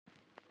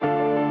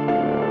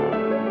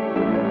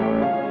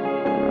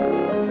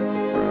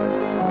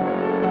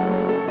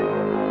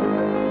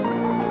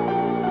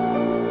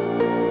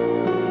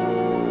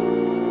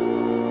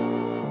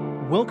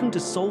welcome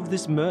to Solve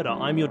This Murder.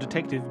 I'm your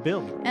detective,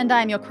 Bill. And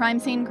I'm your crime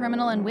scene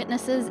criminal and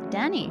witnesses,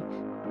 Danny.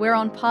 We're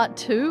on part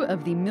 2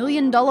 of the $1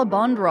 million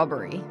bond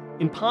robbery.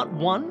 In part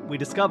 1, we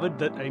discovered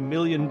that $1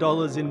 million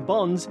in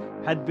bonds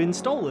had been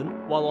stolen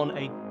while on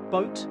a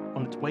boat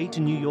on its way to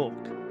New York.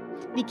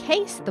 The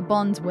case the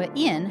bonds were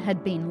in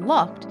had been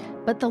locked,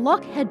 but the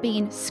lock had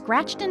been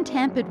scratched and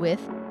tampered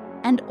with,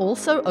 and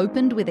also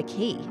opened with a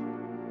key.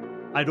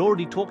 I'd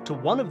already talked to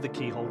one of the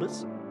key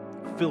holders,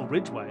 Phil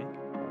Ridgway,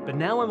 but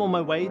now I'm on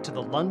my way to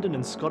the London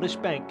and Scottish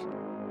Bank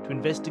to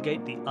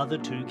investigate the other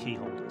 2 key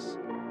holders.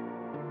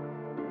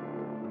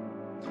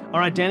 All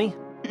right, Danny.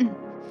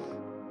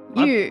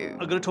 I've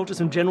got to talk to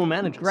some general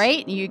managers.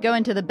 Great. You go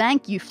into the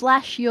bank, you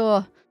flash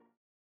your...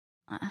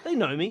 They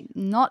know me.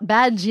 Not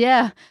badge,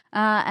 yeah.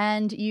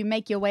 And you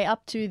make your way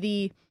up to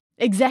the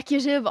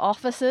executive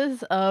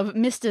offices of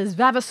Misters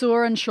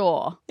Vavasour and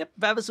Shaw. Yep,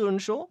 Vavasour and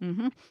Shaw.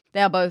 Mm-hmm.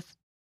 They are both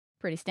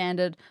pretty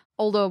standard.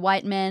 Older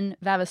white men.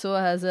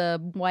 Vavasour has a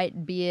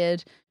white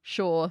beard.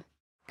 Shaw,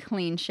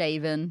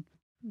 clean-shaven.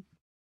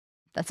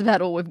 That's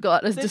about all we've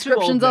got as They're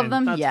descriptions 2 old of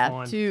them. men. That's Yeah,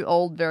 fine. 2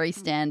 old, very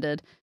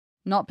standard.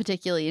 Not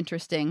particularly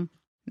interesting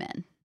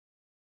men.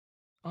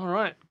 All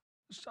right.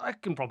 I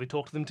can probably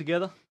talk to them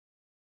together.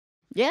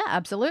 Yeah,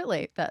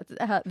 absolutely.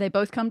 They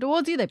both come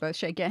towards you. They both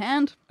shake your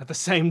hand. At the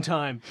same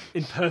time,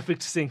 in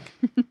perfect sync.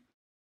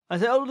 I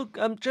say, oh, look,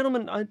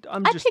 gentlemen, I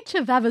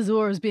picture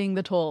Vavasour as being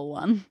the tall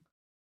one.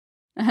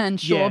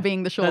 And Shaw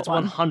being the short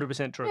one. That's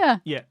 100% true.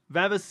 Yeah.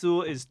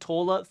 Vavasour is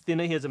taller,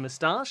 thinner, he has a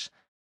moustache.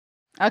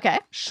 Okay.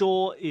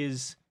 Shaw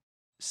is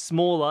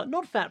smaller,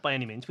 not fat by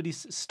any means, but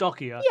he's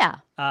stockier.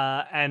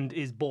 Yeah. And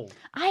is bald.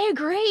 I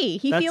agree.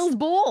 He feels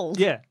bald.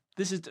 Yeah.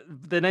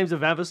 Their names are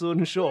Vavasour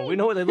and Shaw. We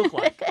know what they look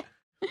like.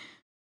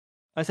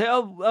 I say,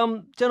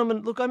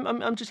 gentlemen, look,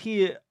 I'm just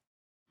here.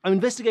 I'm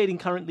investigating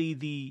currently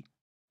the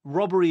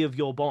robbery of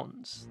your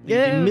bonds. The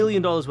 $1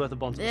 million worth of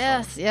bonds.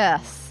 Yes.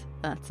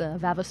 That's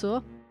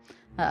Vavasour.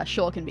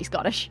 Shaw can be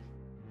Scottish.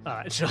 All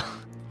right, sure.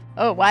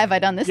 Oh, why have I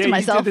done this to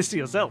myself? You did this to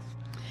yourself.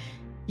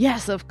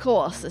 Yes, of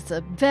course. It's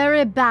a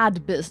very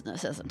bad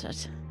business, isn't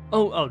it?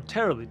 Oh,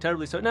 terribly,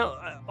 terribly so. Now,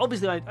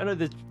 obviously, I know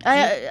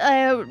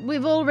that...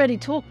 We've already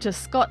talked to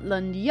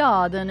Scotland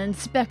Yard, and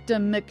Inspector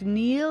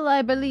McNeil,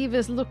 I believe,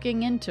 is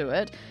looking into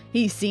it.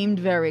 He seemed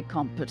very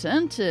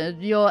competent.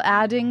 You're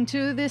adding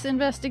to this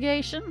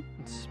investigation?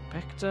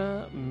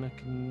 Inspector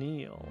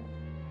McNeil.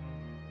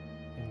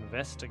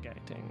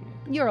 Investigating.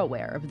 You're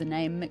aware of the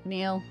name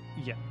McNeil.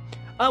 Yeah.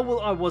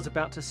 Well, I was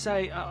about to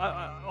say,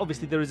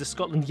 obviously there is a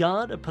Scotland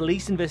Yard, a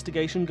police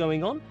investigation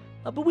going on.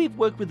 But we've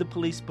worked with the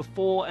police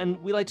before,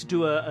 and we like to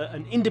do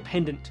an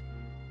independent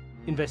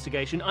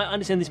investigation. I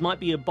understand this might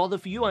be a bother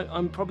for you.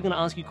 I'm probably going to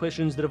ask you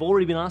questions that have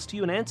already been asked to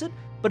you and answered,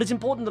 but it's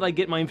important that I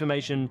get my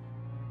information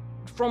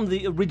from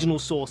the original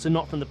source and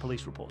not from the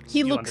police reports.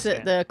 He looks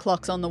at the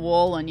clocks on the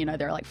wall, and,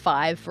 there are like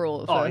 5 for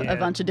a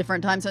bunch of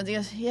different time zones. He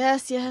goes,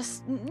 yes.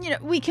 Yes,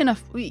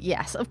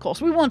 of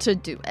course. We want to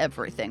do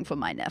everything for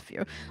my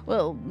nephew.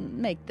 We'll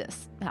make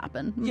this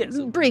happen. Yes,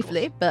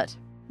 briefly, but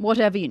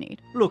whatever you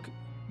need. Look,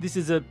 this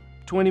is a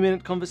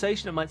 20-minute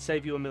conversation. It might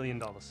save you $1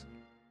 million.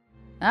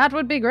 That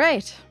would be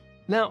great.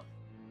 Now,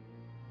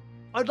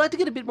 I'd like to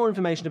get a bit more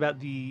information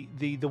about the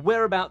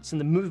whereabouts and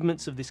the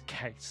movements of this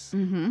case.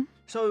 Mm-hmm.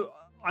 So,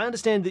 I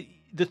understand that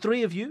the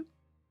 3 of you,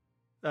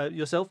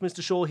 yourself,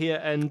 Mr. Shaw here,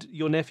 and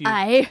your nephew...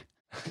 Aye.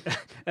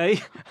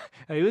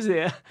 He was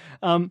there,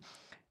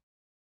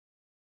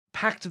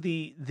 packed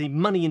the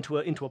money into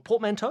a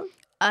portmanteau.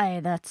 Aye,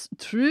 that's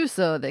true.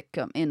 So they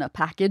come in a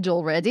package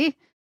already,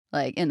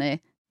 like in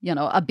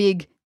a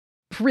big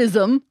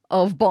prism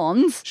of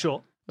bonds.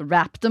 Sure.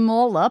 Wrapped them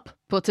all up,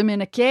 put them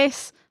in a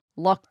case,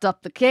 locked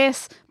up the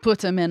case, put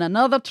them in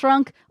another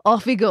trunk,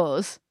 off he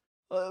goes.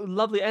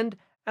 Lovely. And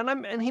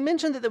he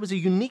mentioned that there was a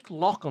unique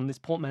lock on this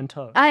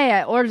portmanteau. Aye,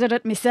 I ordered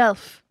it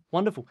myself.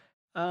 Wonderful.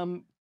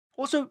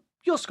 Also,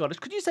 you're Scottish.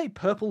 Could you say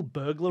purple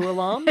burglar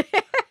alarm?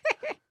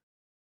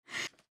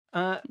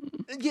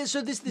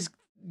 So this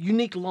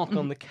unique lock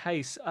on the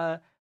case.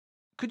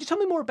 Could you tell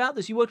me more about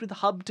this? You worked with the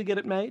Hub to get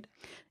it made?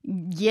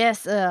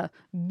 Yes,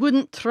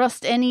 wouldn't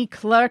trust any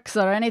clerks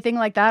or anything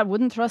like that.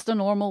 Wouldn't trust a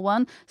normal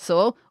one.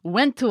 So,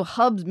 went to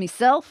Hubs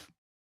myself,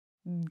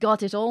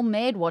 got it all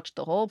made, watched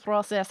the whole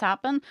process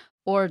happen,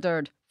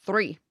 ordered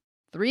 3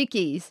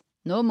 keys,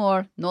 no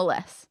more, no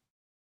less.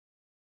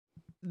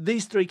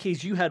 These 3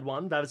 keys, you had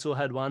one, Vavasour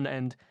had one,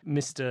 and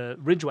Mr.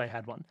 Ridgway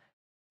had one.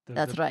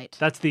 That's right.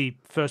 That's the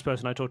first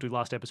person I talked to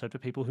last episode for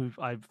people who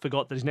I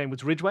forgot that his name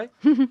was Ridgway.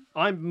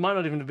 I might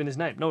not even have been his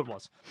name. No, it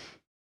was.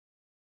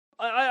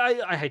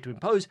 I hate to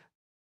impose.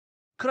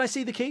 Could I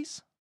see the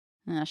keys?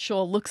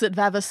 Shaw looks at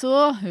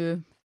Vavasour,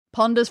 who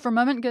ponders for a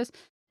moment and goes,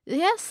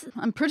 yes,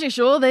 I'm pretty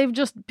sure they've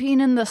just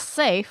been in the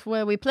safe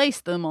where we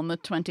placed them on the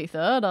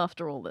 23rd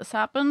after all this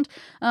happened.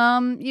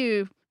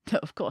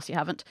 Of course you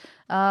haven't.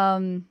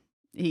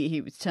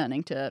 He was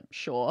turning to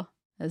Shaw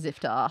as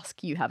if to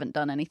ask, you haven't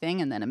done anything,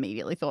 and then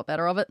immediately thought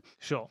better of it.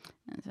 Sure.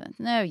 And said,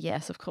 no,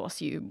 yes, of course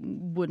you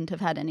wouldn't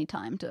have had any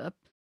time to,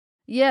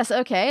 Yes,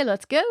 okay,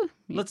 let's go.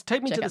 Let's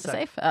take me Check to the out the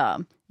safe.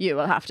 safe. You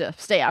will have to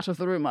stay out of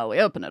the room while we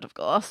open it, of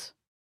course.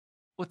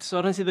 What, so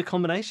I don't see the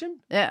combination?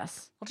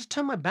 Yes. I'll just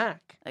turn my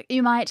back.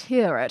 You might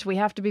hear it. We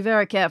have to be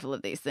very careful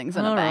of these things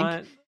in a bank.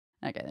 Right.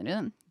 Okay, they do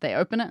that. They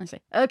open it and say,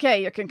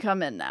 okay, you can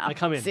come in now. I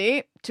come in.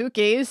 See? 2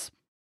 keys.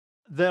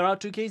 There are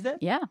 2 keys there?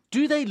 Yeah,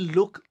 Do they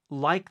look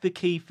like the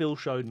key Phil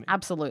showed me?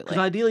 absolutely. Because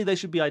ideally they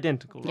should be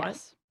identical, right?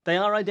 Yes. They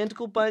are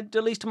identical, at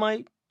least to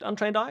my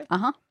untrained eye?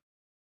 Uh-huh.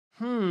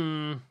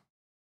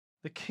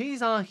 The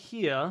keys are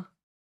here.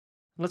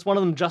 Unless one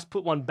of them just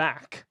put one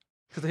back.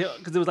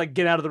 Because it was like,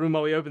 get out of the room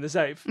while we open the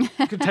safe.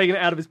 Could have taken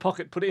it out of his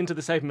pocket, put it into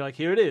the safe, and be like,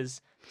 here it is.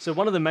 So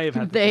one of them may have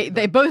had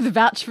They both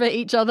vouch for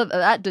each other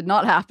that did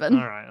not happen.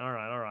 All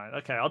right.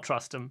 Okay, I'll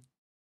trust him.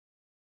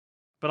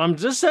 But I'm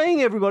just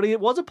saying, everybody, it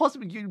was a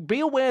possibility. Be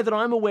aware that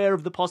I'm aware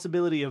of the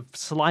possibility of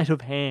sleight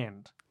of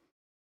hand.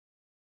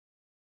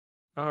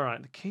 All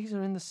right, the keys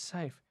are in the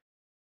safe.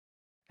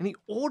 And he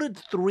ordered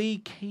 3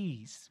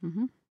 keys.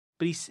 Mm-hmm.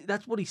 But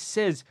that's what he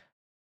says.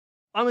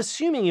 I'm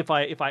assuming if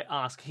I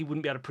ask, he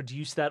wouldn't be able to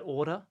produce that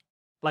order,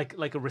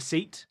 like a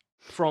receipt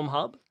from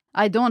Hub.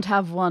 I don't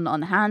have one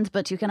on hand,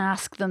 but you can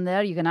ask them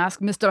there. You can ask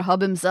Mr.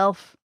 Hub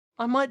himself.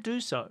 I might do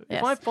so. Yes.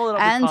 If I followed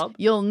up and with Hub.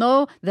 you'll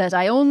know that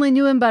I only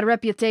knew him by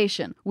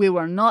reputation. We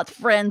were not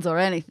friends or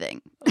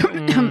anything.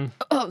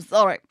 Oh,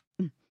 sorry.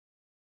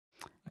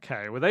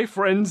 Okay, were they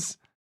friends?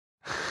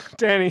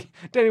 Danny,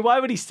 why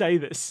would he say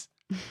this?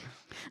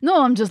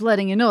 No, I'm just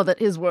letting you know that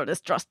his word is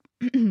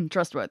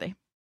trustworthy.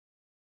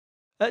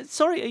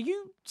 Sorry, are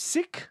you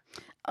sick?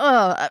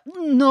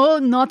 No,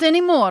 not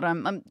anymore.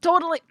 I'm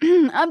totally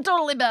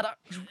better.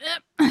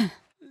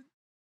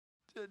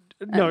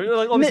 No,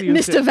 like obviously you're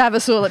Mr. sick.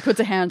 Vavasour puts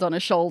a hand on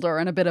his shoulder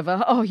and a bit of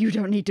a, oh, you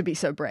don't need to be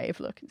so brave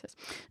look. He says,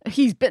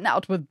 he's been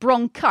out with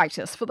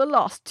bronchitis for the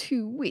last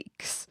 2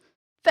 weeks.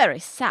 Very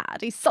sad.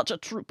 He's such a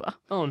trooper.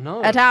 Oh,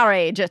 no. At our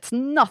age, it's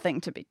nothing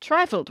to be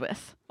trifled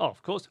with. Oh,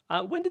 of course.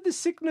 When did the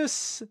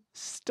sickness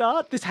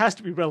start? This has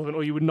to be relevant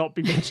or you would not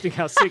be mentioning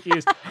how sick he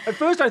is. At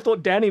first I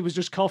thought Danny was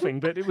just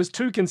coughing, but it was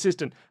too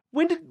consistent.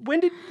 When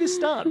did this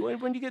start? When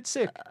did you get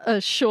sick?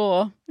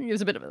 Sure. He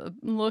gives a bit of a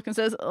look and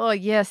says, oh,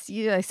 yes,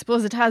 yeah, I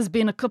suppose it has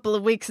been a couple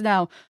of weeks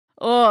now.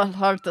 Oh,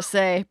 hard to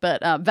say,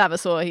 but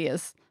Vavasour, he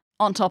is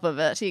on top of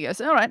it. He goes,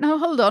 all right, now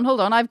hold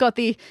on. I've got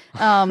the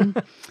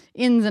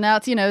ins and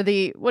outs,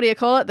 the, what do you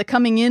call it? The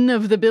coming in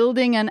of the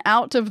building and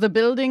out of the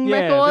building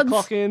records. The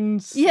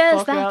clock-ins.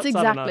 Yes, clock-outs, that's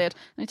exactly it.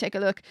 Let me take a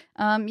look.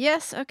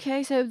 Yes,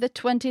 okay, so the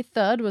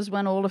 23rd was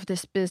when all of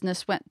this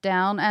business went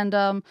down.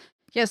 And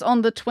yes,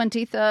 on the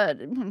 23rd,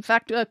 in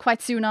fact,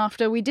 quite soon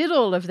after we did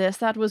all of this,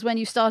 that was when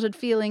you started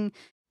feeling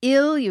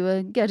ill. You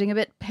were getting a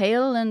bit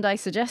pale, and I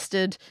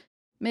suggested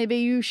maybe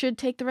you should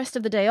take the rest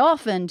of the day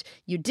off, and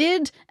you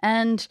did,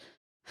 and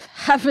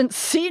haven't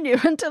seen you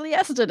until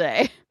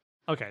yesterday.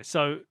 Okay,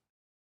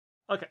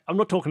 I'm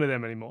not talking to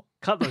them anymore.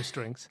 Cut those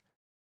strings.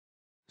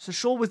 So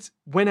Shaw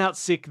went out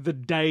sick the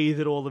day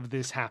that all of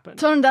this happened.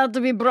 Turned out to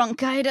be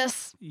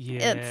bronchitis.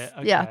 Yeah,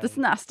 Yeah, that's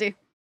nasty.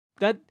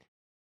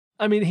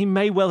 He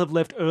may well have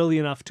left early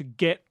enough to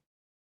get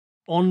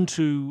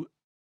onto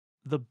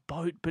the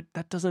boat, but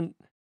that doesn't...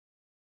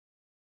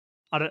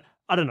 I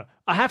don't know.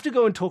 I have to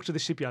go and talk to the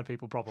shipyard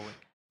people properly.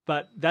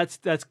 But that's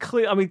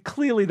clear.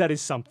 Clearly that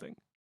is something.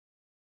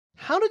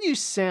 How did you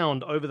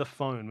sound over the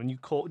phone when you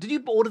called? Did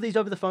you order these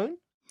over the phone?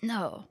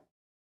 No.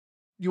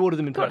 You ordered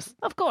them in person?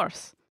 Of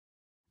course.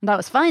 That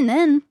was fine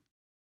then.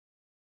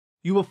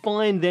 You were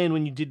fine then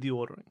when you did the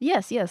ordering?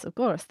 Yes, of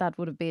course. That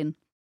would have been,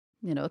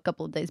 a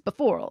couple of days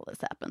before all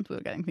this happened. We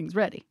were getting things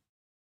ready.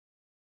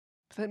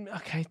 Then,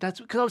 okay, that's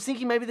because I was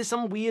thinking maybe there's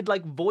some weird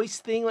voice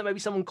thing, like maybe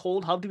someone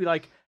called Hub to be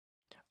like,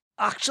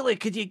 actually,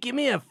 could you give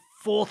me a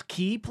 4th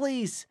key,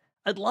 please?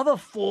 I'd love a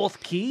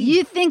 4th key.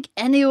 You think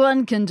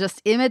anyone can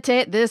just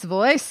imitate this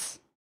voice?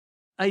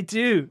 I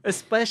do,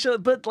 especially,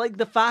 but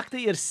the fact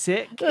that you're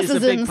sick This is a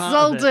is big part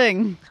of it.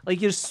 insulting.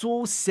 You're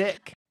so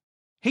sick.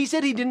 He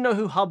said he didn't know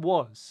who Hub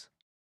was.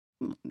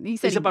 He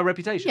said by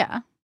reputation?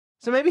 Yeah.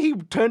 So maybe he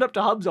turned up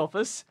to Hub's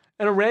office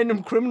and a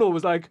random criminal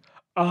was like,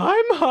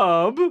 I'm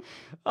Hub.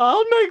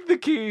 I'll make the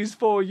keys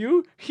for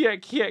you.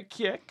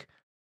 Yuck.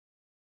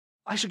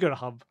 I should go to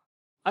Hub.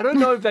 I don't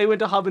know if they went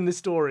to Hub in this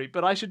story,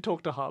 but I should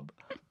talk to Hub.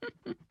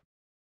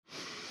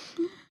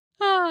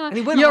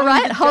 You're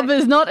right, Hub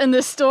is not in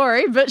this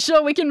story, but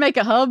sure, we can make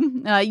a Hub.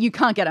 You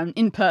can't get an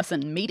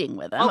in-person meeting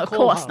with him, I'll of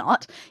call course Hub.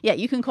 not. Yeah,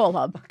 you can call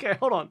Hub. Okay,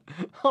 hold on.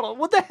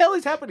 What the hell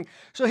is happening?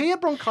 So he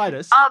had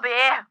bronchitis. I'll be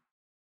here.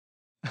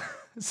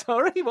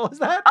 Sorry, what was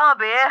that? I'll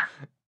be here.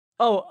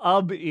 Oh,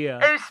 I'll be here.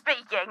 Who's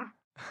speaking?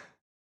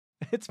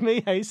 It's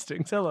me,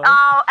 Hastings. Hello.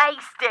 Oh,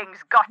 Hastings,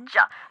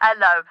 gotcha.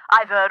 Hello,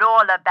 I've heard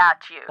all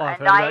about you, Oh, I've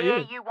and heard I about hear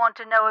you. you want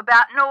to know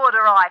about an order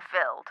I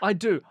filled. I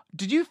do.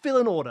 Did you fill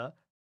an order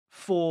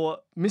for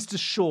Mr.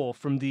 Shaw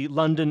from the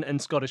London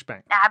and Scottish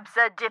Bank?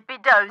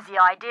 Absa-dippy-dozy,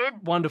 I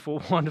did.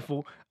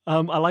 Wonderful.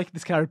 I like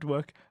this character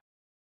work.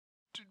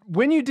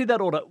 When you did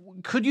that order,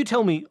 could you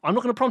tell me, I'm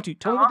not going to prompt you,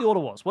 tell me what the order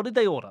was. What did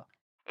they order?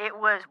 It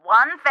was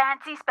one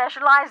fancy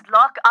specialised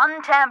lock,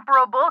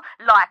 untamperable,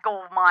 like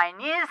all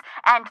mine is,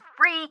 and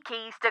 3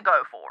 keys to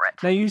go for it.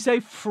 Now, you say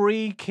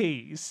free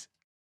keys.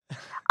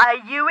 Are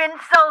you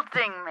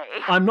insulting me?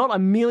 I'm not.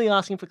 I'm merely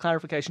asking for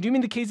clarification. Do you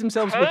mean the keys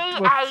themselves were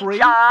free?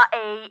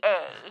 T-H-R-E-E.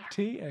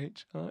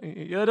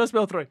 T-H-R-E-E. Yeah, that does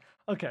spell 3.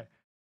 Okay.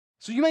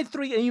 So you made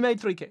 3, and you made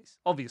 3 keys,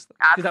 obviously.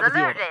 'cause Absolutely, that was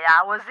the order.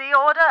 that was the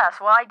order, that's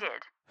what I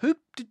did.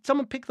 Did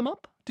someone pick them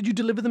up? Did you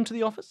deliver them to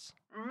the office?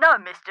 No,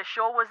 Mr.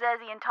 Shaw was there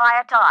the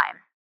entire time.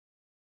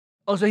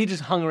 Oh, so he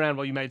just hung around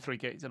while you made 3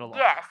 keys and all that?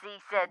 Yes, he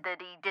said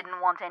that he didn't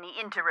want any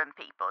interim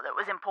people. That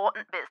was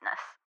important business.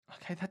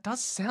 Okay, that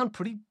does sound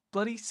pretty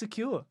bloody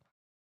secure.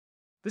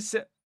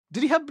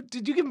 Did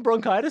you give him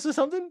bronchitis or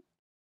something?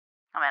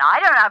 I mean, I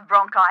don't have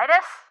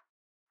bronchitis.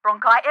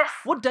 Bronchitis?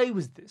 What day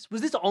was this? Was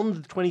this on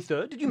the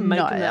 23rd? Did you make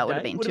No, them that day? would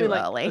have been Would too it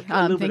like early. a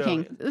I'm little bit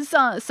thinking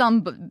earlier?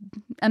 some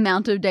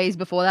amount of days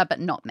before that, but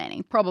not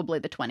many. Probably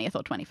the 20th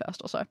or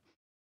 21st or so.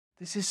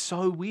 This is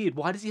so weird.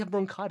 Why does he have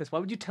bronchitis? Why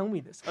would you tell me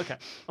this? Okay,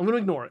 I'm going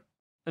to ignore it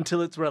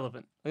until it's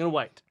relevant. I'm going to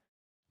wait.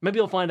 Maybe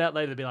I'll find out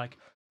later. They'll be like,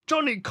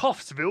 Johnny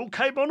Coughsville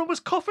came on and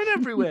was coughing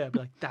everywhere. I'll be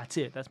like, that's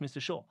it. That's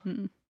Mr. Shaw.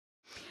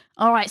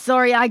 All right,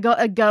 sorry, I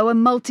gotta go. A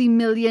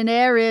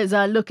multi-millionaire is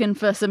looking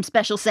for some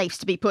special safes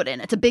to be put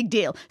in. It's a big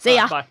deal. See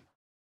ya. Bye.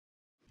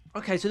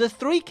 Okay, so the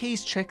 3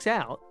 keys checks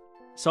out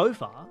so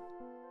far.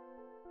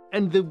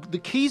 And the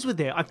keys were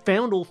there. I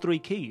found all 3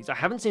 keys. I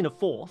haven't seen a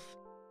 4th.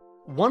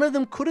 One of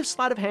them could have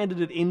sleight of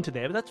handed it into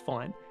there, but that's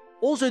fine.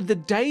 Also, the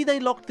day they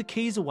locked the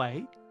keys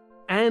away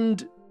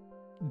and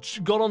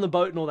got on the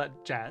boat and all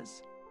that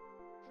jazz.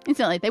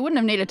 Instantly, they wouldn't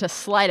have needed to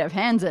sleight of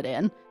hands it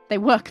in. They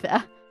work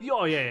there.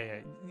 Oh,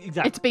 yeah,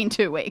 exactly. It's been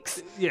 2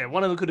 weeks. Yeah,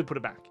 one of them could have put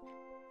it back.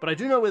 But I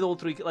do know where all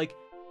 3, like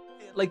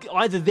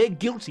either they're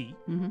guilty.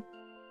 Mm-hmm.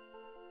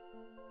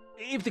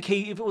 If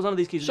it was one of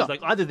these keys, Sure. it's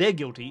like either they're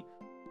guilty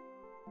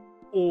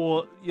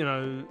or,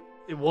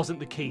 it wasn't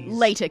the keys.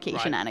 Later key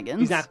right?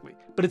 shenanigans. Exactly.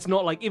 But it's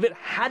not like, if it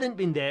hadn't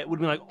been there, it would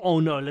have been like, oh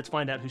no, let's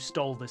find out who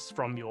stole this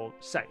from your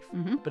safe.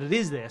 Mm-hmm. But it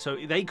is there, so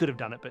they could have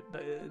done it, but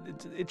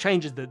it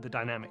changes the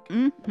dynamic.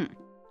 Mm-hmm.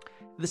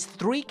 This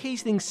 3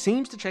 keys thing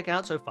seems to check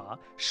out so far.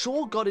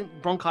 Shaw got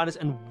bronchitis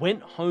and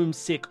went home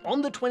sick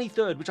on the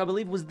 23rd, which I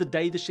believe was the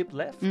day the ship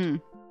left.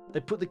 They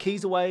put the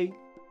keys away,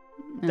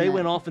 they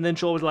went off, and then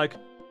Shaw was like,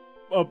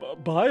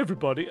 bye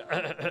everybody.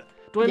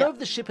 Do I know if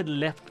the ship had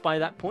left by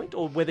that point,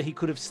 or whether he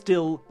could have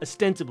still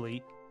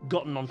ostensibly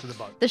gotten onto the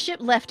boat? The ship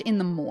left in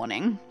the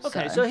morning.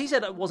 Okay, so he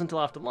said it wasn't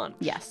until after lunch.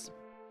 Yes.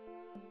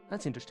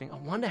 That's interesting. I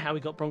wonder how he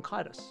got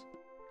bronchitis.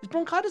 Is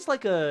bronchitis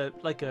like a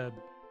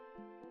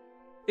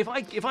if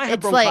I have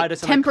It's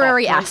bronchitis like and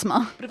temporary I cough,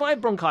 asthma. But if I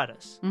have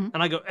bronchitis Mhm.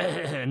 and I go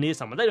near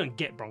someone, they don't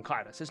get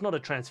bronchitis. It's not a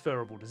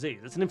transferable disease.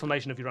 It's an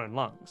inflammation of your own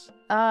lungs.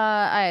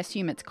 I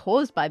assume it's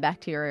caused by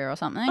bacteria or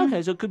something.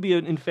 Okay, so it could be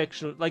an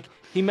infection. Like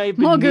he may have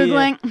been More near...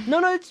 Googling. No,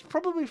 it's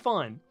probably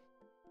fine.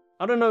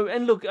 I don't know.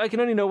 And look, I can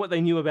only know what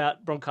they knew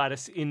about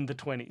bronchitis in the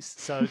 20s.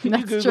 So can you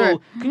That's Google?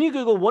 true. Can you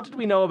Google what did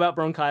we know about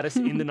bronchitis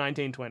in the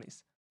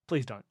 1920s?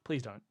 Please don't.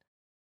 Please don't.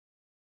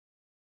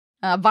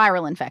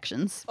 Viral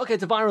infections. Okay,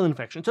 it's a viral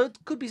infection, so it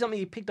could be something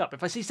you picked up.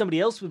 If I see somebody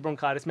else with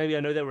bronchitis, maybe I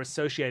know they were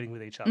associating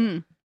with each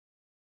other.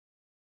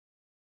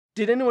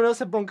 Did anyone else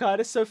have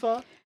bronchitis so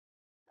far?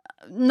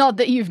 Not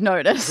that you've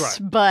noticed,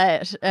 Right.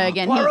 but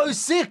again, Poirot's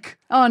sick!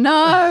 oh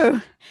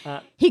no, Uh,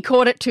 he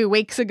caught it 2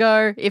 weeks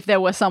ago. If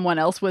there was someone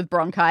else with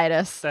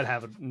bronchitis, that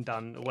haven't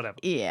done, whatever.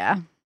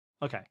 yeah,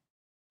 Okay.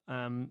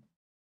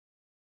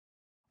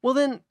 Well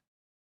then,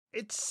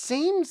 it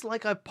seems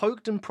like I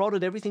poked and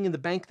prodded everything in the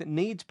bank that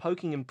needs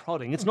poking and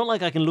prodding. It's not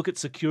like I can look at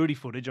security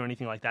footage or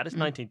anything like that. It's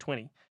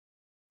 1920.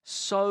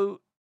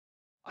 So,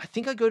 I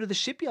think I go to the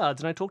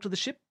shipyards and I talk to the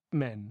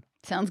shipmen.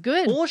 sounds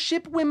good. Or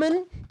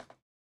shipwomen.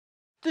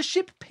 The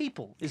ship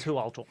people is who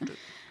I'll talk to.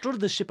 Talk to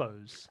the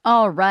shippos.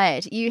 All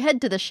right, you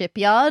head to the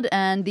shipyard,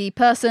 and the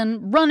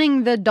person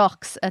running the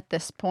docks at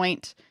this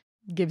point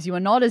gives you a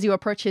nod as you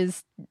approach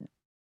his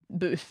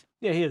booth.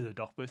 Yeah, here's the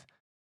dock booth.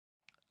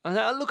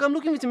 Look, I'm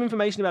looking for some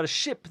information about a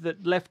ship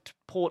that left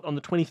port on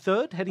the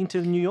 23rd, heading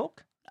to New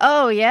York.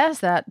 Oh yes,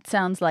 that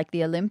sounds like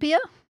the Olympia.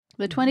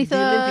 The 23rd.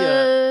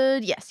 Olympia.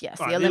 Yes,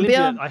 All the right,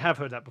 Olympia. I have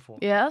heard that before.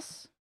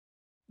 Yes.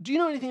 Do you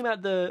know anything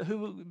about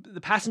the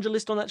passenger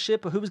list on that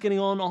ship, or who was getting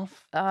on, off,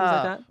 things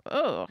like that?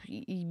 Oh,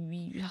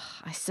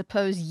 I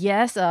suppose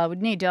yes. I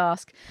would need to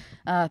ask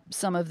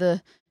some of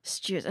the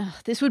stewards.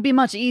 This would be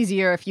much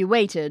easier if you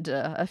waited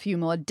a few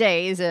more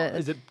days.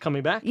 Is it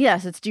coming back?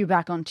 Yes, it's due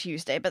back on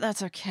Tuesday, but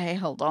that's okay.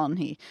 Hold on.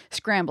 He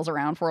scrambles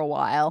around for a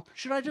while.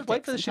 Should I just Take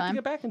wait for the some ship time. to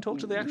get back and talk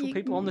to the actual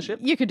people on the ship?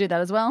 You could do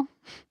that as well.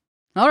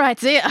 All right,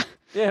 see ya.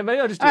 Yeah, maybe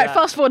I'll just do All right, that.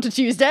 fast forward to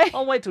Tuesday.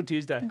 I'll wait till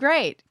Tuesday.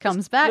 Great.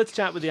 Comes back. Let's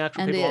chat with the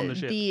actual And people on the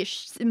ship.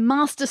 the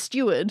master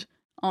steward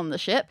on the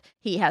ship,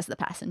 he has the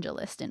passenger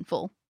list in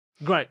full.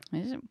 Great.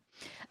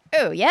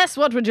 Oh, yes,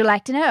 what would you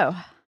like to know?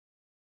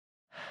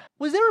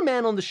 Was there a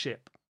man on the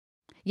ship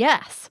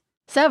Yes,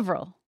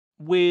 several.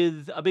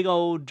 with a big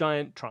old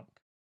giant trunk?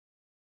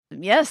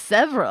 Yes,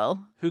 several.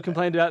 Who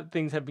complained about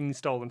things had been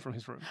stolen from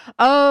his room.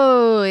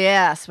 Oh,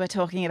 yes, we're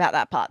talking about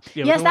that part.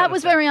 Yeah, yes, that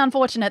was very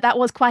unfortunate. That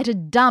was quite a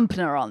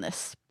dampener on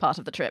this part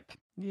of the trip.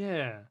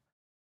 Yeah.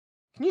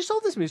 Can you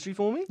solve this mystery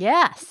for me?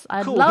 Yes,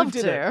 I'd Cool. love Who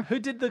did to. it? Who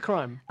did the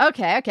crime?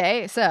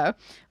 Okay, so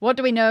what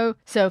do we know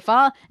so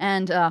far,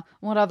 and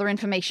what other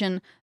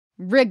information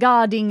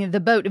regarding the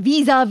boat,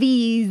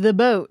 vis-a-vis the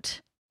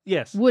boat,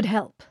 Yes. would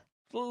help?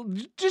 Well,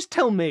 just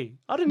tell me.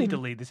 I don't need to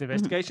lead this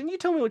investigation. You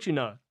tell me what you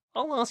know.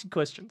 I'll ask you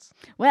questions.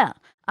 Well,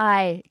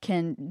 I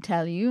can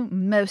tell you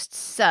most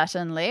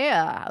certainly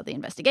how the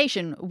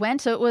investigation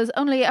went. So it was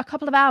only a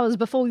couple of hours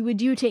before we were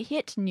due to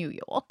hit New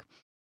York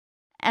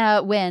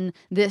when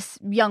this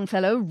young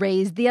fellow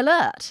raised the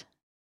alert.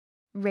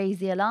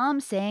 Raised the alarm,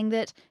 saying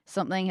that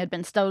something had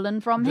been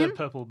stolen from him. The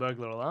purple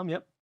burglar alarm,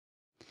 yep.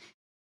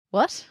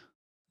 What?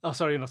 Oh,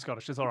 sorry, you're not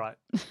Scottish. It's all right.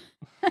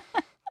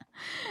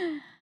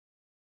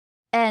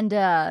 And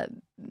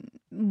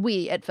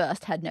we at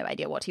first had no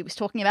idea what he was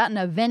talking about, and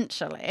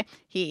eventually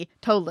he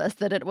told us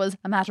that it was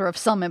a matter of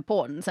some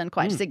importance and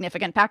quite a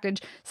significant package,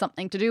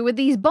 something to do with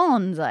these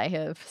bonds. I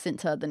have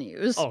since heard the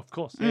news. Oh, of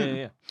course.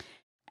 Yeah.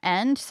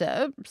 And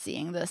so,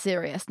 seeing the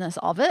seriousness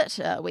of it,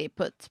 we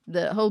put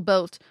the whole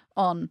boat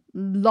on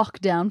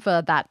lockdown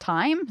for that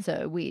time.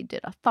 So we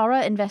did a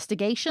thorough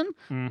investigation,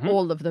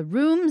 all of the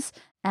rooms,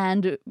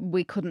 and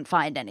we couldn't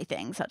find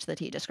anything such that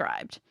he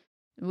described.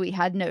 We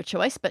had no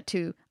choice but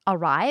to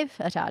arrive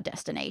at our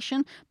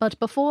destination, but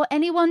before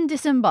anyone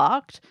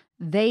disembarked,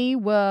 they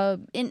were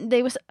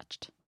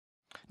searched.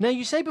 Now,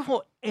 you say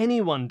before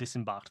anyone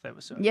disembarked they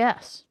were searched.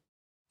 Yes.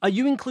 Are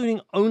you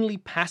including only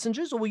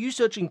passengers, or were you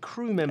searching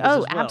crew members as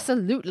well? Oh,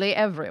 absolutely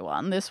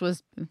everyone. This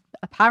was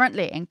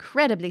apparently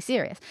incredibly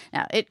serious.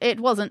 Now, it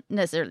wasn't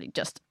necessarily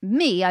just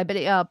me. I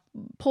believe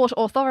port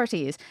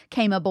authorities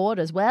came aboard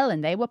as well,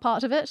 and they were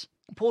part of it.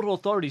 Port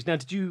authorities. Now,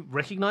 did you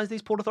recognize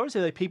these port authorities?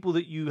 Are they people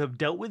that you have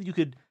dealt with? You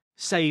could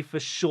say for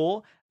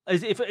sure.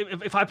 As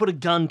if I put a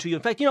gun to you.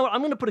 In fact, you know what?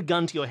 I'm going to put a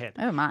gun to your head.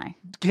 Oh, my.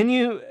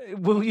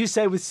 Will you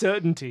say with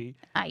certainty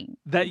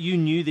that you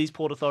knew these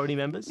port authority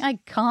members? I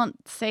can't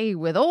say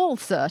with all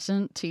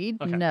certainty,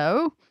 Okay.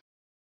 no.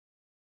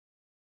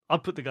 I'll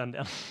put the gun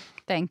down.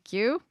 Thank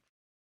you.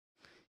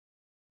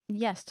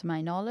 Yes, to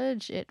my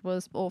knowledge, it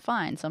was all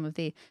fine. Some of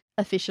the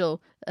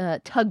official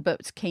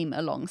tugboats came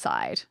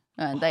alongside,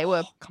 and they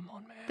were. Come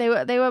on, man.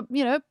 They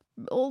were,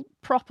 all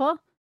proper.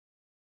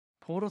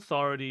 Port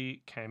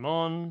authority came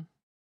on.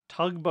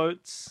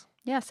 Tugboats.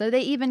 Yeah, so they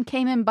even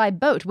came in by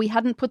boat. We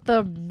hadn't put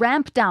the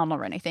ramp down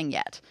or anything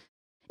yet.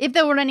 If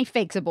there were any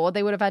fakes aboard,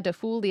 they would have had to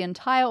fool the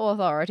entire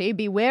authority,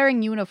 be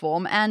wearing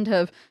uniform, and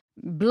have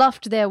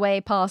bluffed their way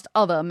past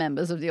other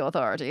members of the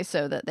authority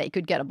so that they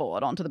could get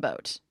aboard onto the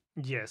boat.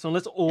 Yes,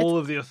 unless all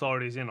of the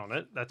authorities in on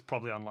it, that's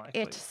probably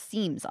unlikely. It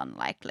seems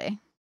unlikely.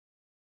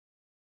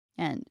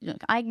 And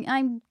look, I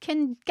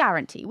can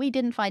guarantee we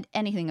didn't find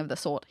anything of the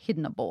sort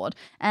hidden aboard,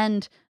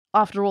 and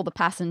after all the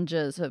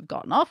passengers have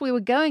gotten off, we were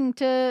going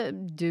to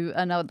do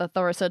another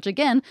thorough search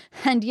again,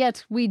 and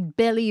yet we'd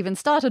barely even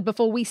started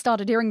before we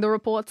started hearing the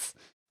reports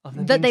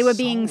that they were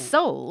being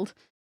sold.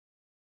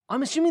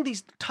 I'm assuming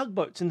these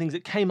tugboats and things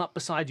that came up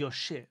beside your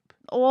ship.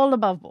 All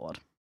above board.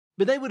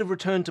 But they would have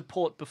returned to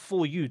port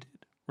before you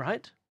did,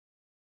 right?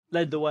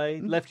 Led the way,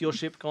 left your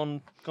ship,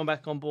 gone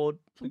back on board.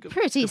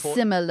 Pretty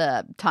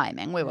similar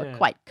timing. We were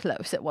quite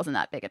close. It wasn't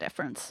that big a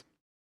difference.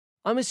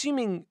 I'm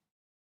assuming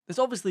there's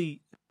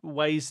obviously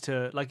ways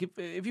to, like,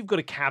 if you've got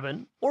a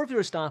cabin, or if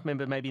you're a staff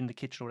member, maybe in the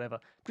kitchen or whatever,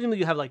 presumably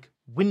you have, like,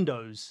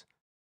 windows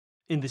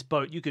in this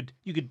boat. You could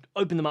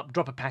open them up,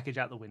 drop a package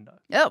out the window.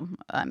 Oh,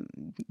 I'm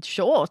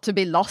sure, to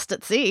be lost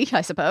at sea,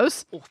 I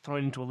suppose. Or throw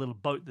it into a little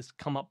boat that's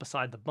come up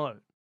beside the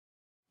boat.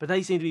 But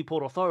they seem to be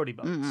Port Authority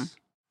boats. Mm.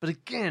 But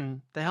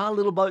again, they are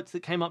little boats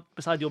that came up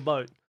beside your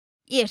boat.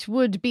 It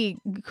would be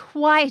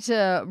quite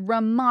a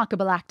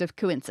remarkable act of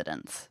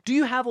coincidence. Do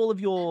you have all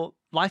of your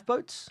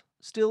lifeboats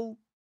still?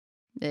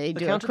 They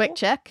do a quick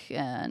check,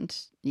 and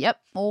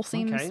yep, all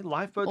seems okay.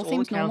 Lifeboats all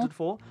seems accounted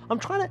for. I'm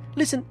trying to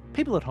listen,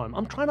 people at home.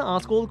 I'm trying to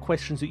ask all the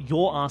questions that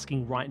you're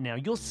asking right now.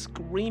 You're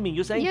screaming.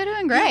 You're saying, "You're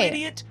doing great, you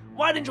idiot!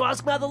 Why didn't you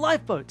ask about the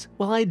lifeboats?"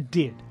 Well, I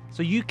did,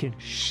 so you can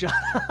shut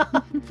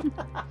up.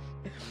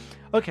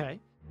 Okay.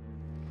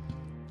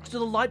 So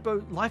the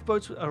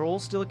lifeboats are all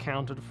still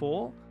accounted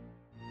for.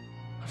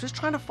 I'm just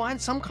trying to find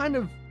some kind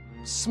of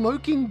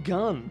smoking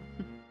gun.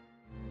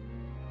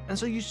 And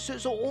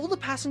so all the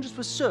passengers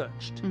were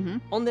searched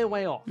on their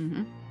way off.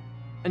 Mm-hmm.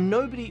 And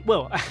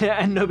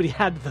nobody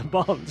had the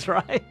bonds,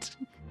 right?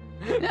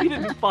 You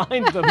didn't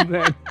find them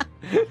then.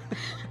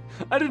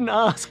 I didn't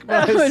ask,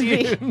 but I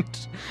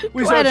assumed.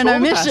 We quite an all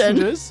the omission.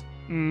 passengers.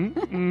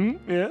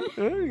 Yeah,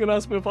 you're going to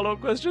ask me a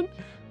follow-up question?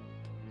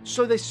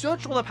 So they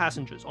searched all the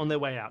passengers on their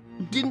way out.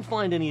 Didn't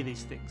find any of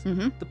these things.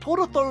 Mm-hmm. The Port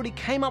Authority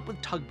came up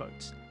with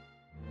tugboats.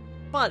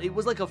 But it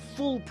was like a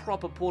full,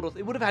 proper port authority.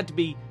 It would have had to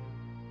be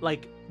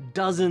like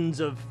dozens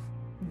of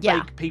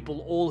fake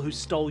people, all who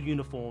stole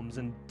uniforms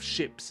and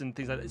ships and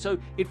things like that. So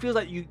it feels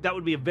like that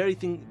would be a very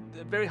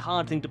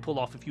hard thing to pull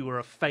off if you were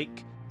a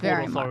fake Port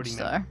very Authority much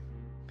member.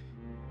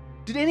 so.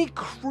 Did any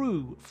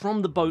crew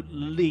from the boat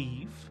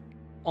leave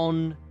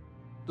on,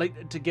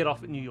 like, to get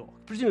off at New York?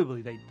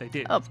 Presumably they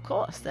did. Of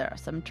course, there are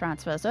some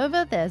transfers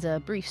over. There's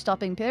a brief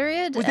stopping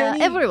period. Was there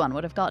any- Everyone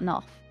would have gotten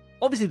off.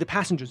 Obviously, the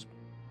passengers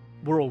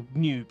were all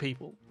new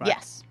people, right?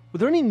 Yes. Were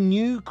there any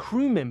new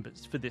crew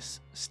members for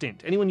this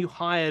stint? Anyone you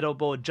hired on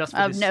board just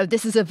for this? No,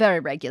 this is a very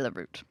regular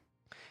route.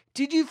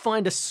 Did you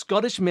find a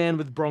Scottish man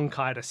with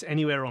bronchitis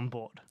anywhere on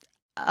board?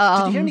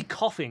 Did you hear any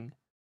coughing?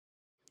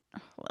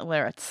 Well,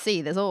 we're at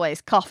sea. There's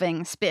always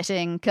coughing,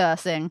 spitting,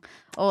 cursing,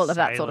 all of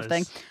that sort of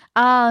thing.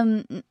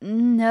 Sailors.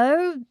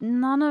 No,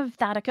 none of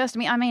that occurs to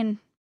me. I mean,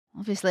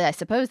 obviously, I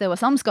suppose there were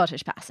some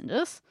Scottish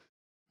passengers,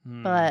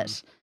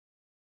 but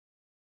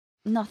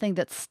nothing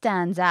that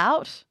stands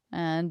out,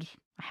 and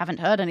I haven't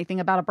heard anything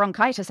about a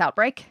bronchitis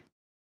outbreak.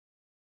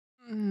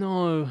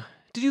 No.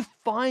 Did you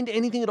find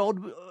anything at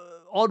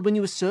odd when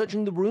you were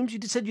searching the rooms? You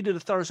said you did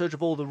a thorough search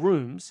of all the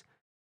rooms.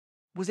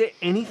 Was there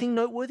anything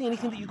noteworthy?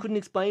 Anything that you couldn't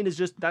explain as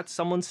just that's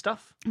someone's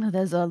stuff?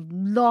 There's a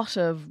lot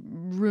of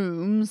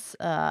rooms.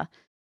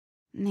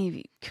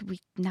 Maybe could we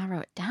narrow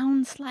it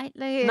down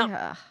slightly?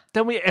 No.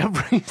 Tell me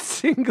every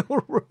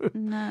single room.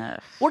 No.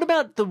 What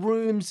about the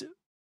rooms?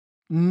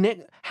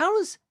 How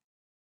is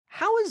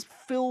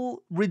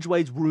Phil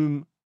Ridgway's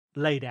room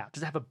laid out?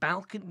 Does it have a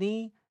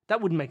balcony?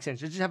 That wouldn't make sense.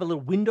 Does it just have a little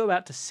window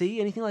out to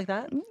sea? Anything like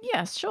that?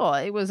 Yes, sure.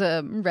 It was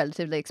a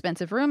relatively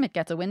expensive room. It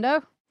gets a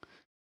window.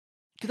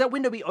 Could that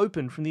window be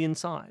open from the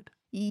inside?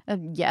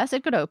 Yes,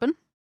 it could open.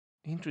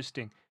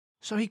 Interesting.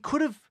 So he could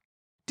have...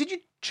 Did you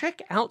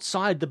check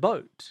outside the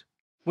boat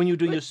when you were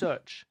doing your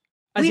search?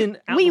 As in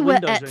out we the were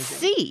windows at or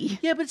anything? sea.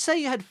 Yeah, but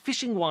say you had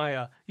fishing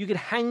wire. You could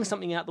hang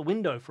something out the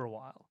window for a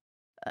while.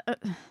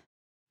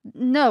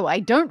 No, I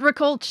don't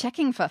recall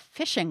checking for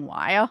fishing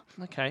wire.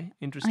 Okay,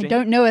 interesting. I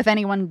don't know if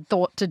anyone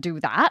thought to do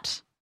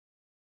that.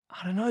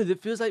 I don't know.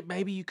 It feels like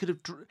maybe you could have...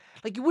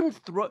 Like, you wouldn't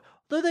throw...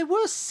 Though they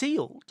were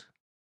sealed.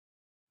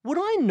 Would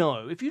I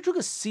know if you took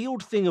a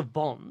sealed thing of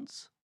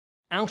bonds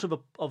out of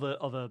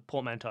a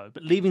portmanteau,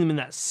 but leaving them in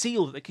that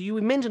sealed...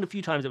 You mentioned a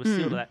few times they were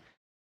sealed to that.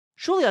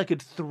 Surely I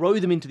could throw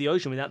them into the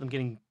ocean without them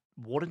getting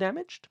water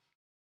damaged?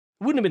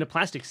 It wouldn't have been a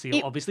plastic seal,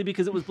 obviously,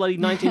 because it was bloody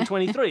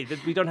 1923.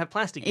 That we don't have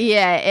plastic yet.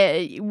 Yeah,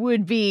 it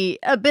would be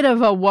a bit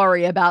of a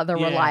worry about the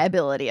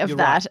reliability of You're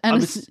that. Right.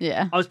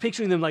 And I was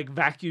picturing them like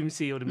vacuum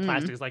sealed in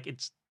plastic. It's like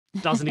it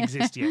doesn't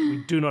exist yet.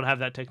 We do not have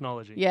that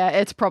technology. Yeah,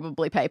 it's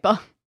probably paper.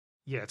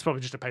 Yeah, it's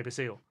probably just a paper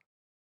seal.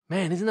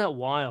 Man, isn't that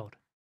wild?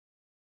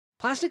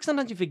 Plastic,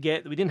 sometimes you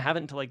forget that we didn't have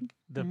it until like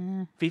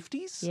the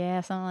 50s?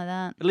 Yeah, something like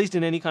that. At least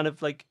in any kind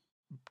of like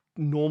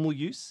normal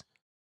use.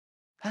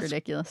 That's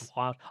ridiculous.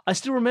 Wild. I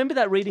still remember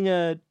that reading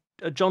a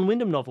John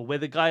Wyndham novel where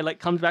the guy like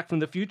comes back from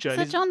the future. Is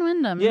it John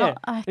Wyndham? Yeah.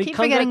 I keep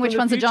forgetting which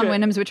ones are John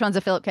Wyndham's, which ones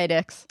are Philip K.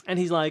 Dick's. And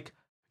he's like,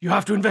 you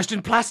have to invest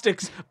in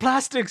plastics.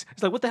 Plastics.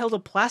 It's like, what the hell's a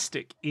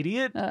plastic,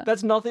 idiot?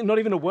 That's nothing, not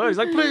even a word. He's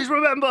like, please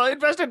remember,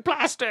 invest in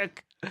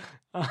plastic.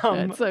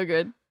 That's so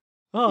good.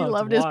 Oh, he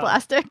loved his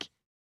plastic.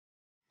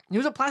 He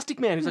was a plastic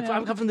man. He's like,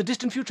 I've come from the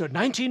distant future,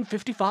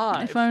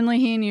 1955. If only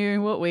he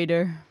knew what we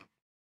do.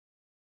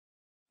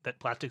 That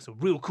plastics are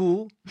real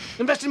cool.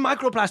 Invest in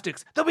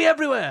microplastics. They'll be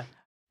everywhere.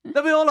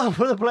 They'll be all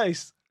over the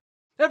place.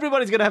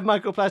 Everybody's going to have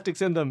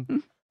microplastics in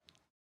them.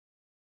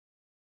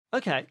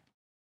 Okay.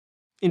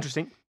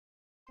 Interesting.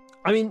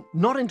 I mean,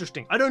 not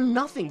interesting. I know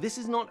nothing. This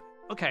is not...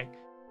 Okay.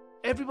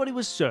 Everybody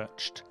was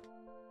searched.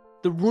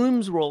 The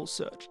rooms were all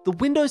searched. The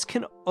windows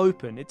can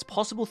open. It's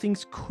possible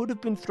things could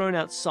have been thrown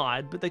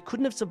outside, but they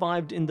couldn't have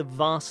survived in the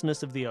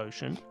vastness of the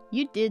ocean.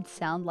 You did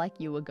sound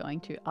like you were going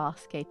to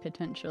ask a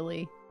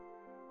potentially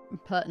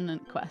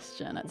pertinent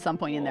question at some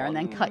point in there and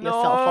then cut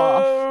yourself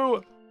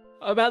off.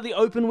 About the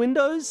open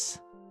windows?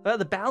 About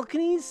the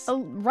balconies?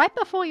 Oh, right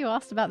before you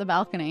asked about the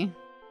balcony.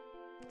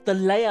 The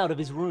layout of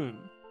his room.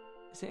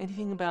 Is there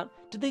anything about...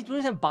 Did they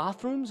have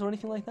bathrooms or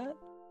anything like that?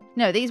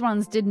 No, these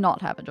ones did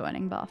not have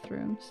adjoining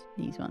bathrooms.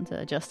 These ones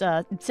are just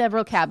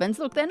several cabins.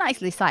 Look, they're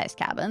nicely sized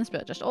cabins,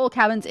 but just all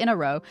cabins in a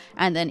row,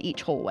 and then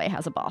each hallway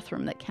has a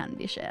bathroom that can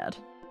be shared.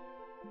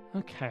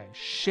 Okay,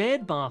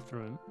 shared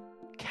bathroom,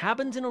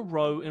 cabins in a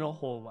row in a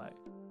hallway.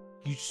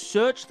 You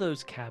search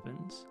those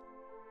cabins.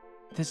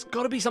 There's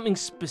got to be something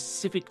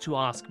specific to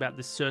ask about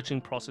this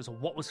searching process, or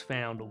what was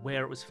found, or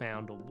where it was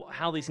found, or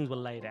how these things were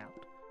laid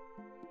out.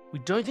 We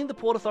don't think the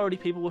Port Authority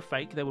people were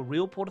fake. They were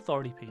real Port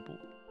Authority people.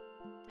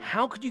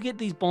 How could you get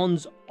these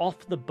bonds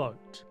off the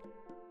boat?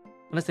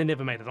 Unless they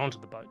never made it onto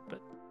the boat,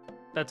 but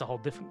that's a whole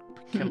different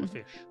kettle of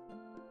fish.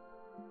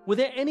 Were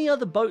there any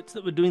other boats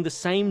that were doing the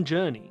same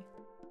journey,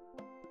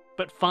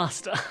 but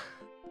faster?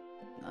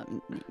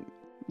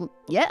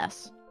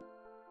 Yes.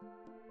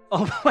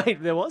 Oh,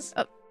 wait, there was?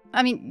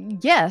 I mean,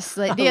 yes.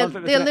 Like, the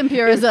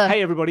Olympia is a...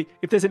 Hey, everybody,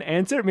 if there's an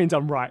answer, it means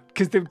I'm right.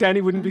 Because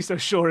Danny wouldn't be so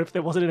sure if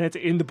there wasn't an answer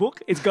in the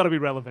book. It's got to be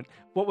relevant.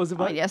 What was the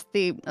boat? Oh, yes,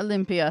 the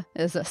Olympia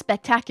is a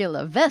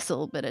spectacular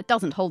vessel, but it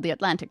doesn't hold the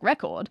Atlantic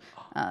record.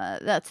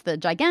 That's the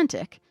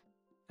Gigantic.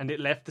 And it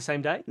left the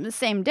same day? The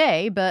same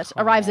day, but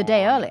arrives a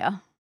day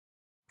earlier.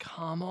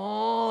 Come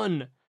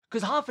on.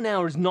 Because half an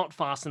hour is not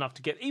fast enough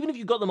to get, even if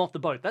you got them off the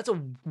boat, that's a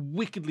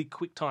wickedly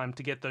quick time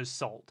to get those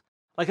sold.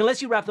 Like,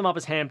 unless you wrap them up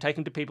as ham, take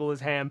them to people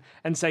as ham,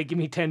 and say, give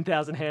me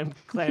 10,000 ham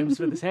clams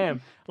for this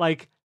ham.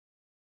 Like,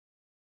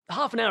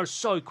 half an hour is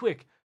so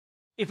quick.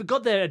 If it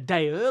got there a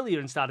day earlier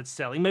and started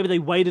selling, maybe they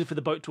waited for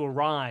the boat to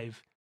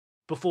arrive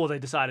before they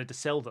decided to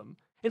sell them.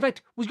 In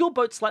fact, was your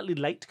boat slightly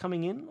late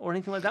coming in or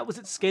anything like that? Was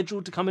it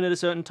scheduled to come in at a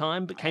certain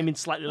time but came in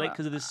slightly late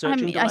because of this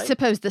searching delay? I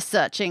suppose the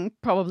searching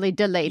probably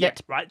delayed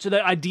it. Right. So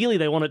ideally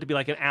they want it to be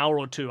like an hour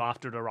or two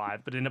after it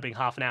arrived, but it ended up being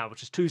half an hour,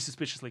 which is too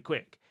suspiciously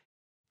quick.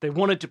 They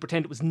wanted to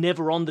pretend it was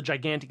never on the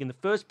Gigantic in the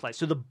first place.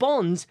 So the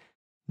bonds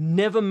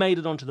never made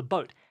it onto the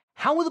boat.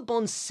 How were the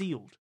bonds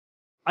sealed?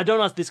 I don't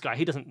ask this guy.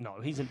 He doesn't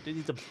know. He's a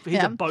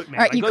boatman.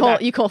 All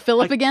right, you call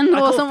Philip again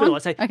or someone? Phil. I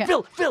say, okay.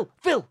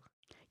 Phil.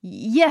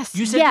 Yes,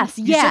 you said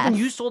when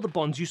you saw the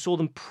bonds, you saw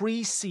them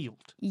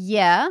pre-sealed.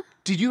 Yeah.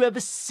 Did you ever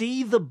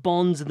see the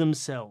bonds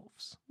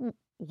themselves?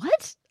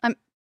 What?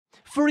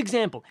 For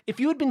example, if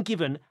you had been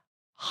given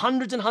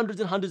hundreds and hundreds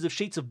and hundreds of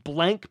sheets of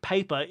blank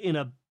paper in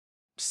a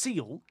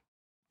seal,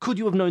 could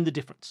you have known the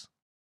difference?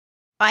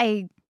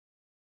 I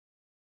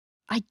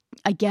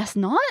guess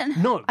not.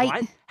 No,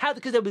 right? How?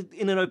 Because they were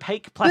in an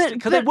opaque plastic.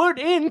 Because they weren't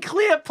in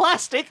clear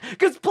plastic.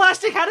 Because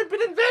plastic hadn't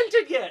been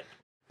invented yet.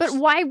 But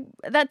why?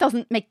 That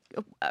doesn't make.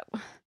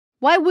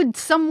 Why would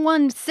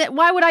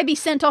why would I be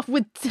sent off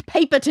with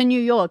paper to New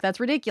York?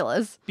 That's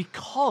ridiculous.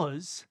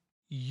 Because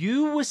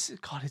you were.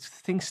 God, his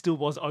thing still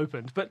was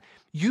opened, but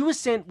you were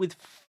sent with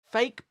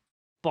fake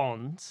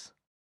bonds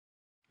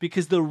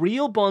because the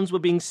real bonds were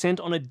being sent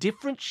on a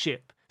different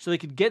ship so they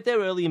could get there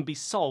early and be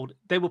sold.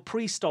 They were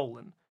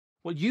pre-stolen.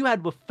 What you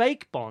had were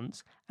fake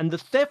bonds, and the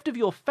theft of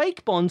your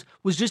fake bonds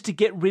was just to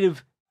get rid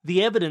of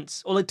the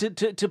evidence, or like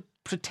to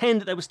pretend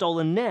that they were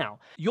stolen now.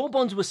 Your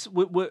bonds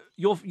were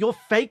your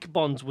fake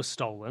bonds were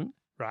stolen,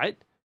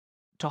 right?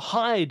 To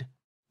hide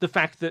the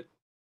fact that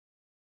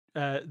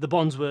the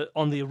bonds were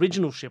on the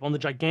original ship, on the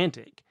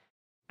Gigantic,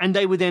 and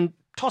they were then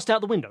tossed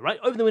out the window, right?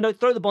 Open the window,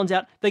 throw the bonds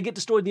out, they get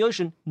destroyed in the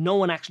ocean. No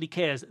one actually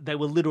cares. They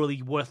were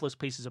literally worthless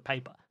pieces of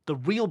paper. The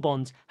real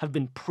bonds have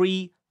been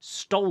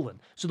pre-stolen.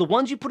 So the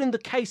ones you put in the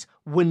case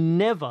were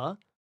never...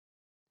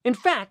 In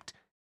fact,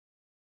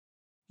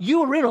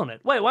 you were in on it.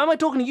 Wait, why am I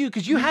talking to you?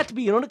 Because you had to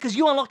be in on it because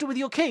you unlocked it with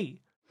your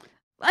key.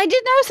 I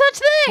did no such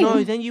thing.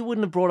 No, then you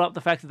wouldn't have brought up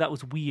the fact that that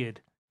was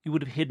weird. You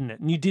would have hidden it.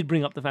 And you did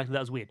bring up the fact that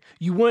that was weird.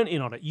 You weren't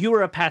in on it. You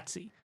were a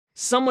patsy.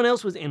 Someone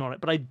else was in on it,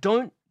 but I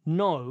don't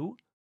know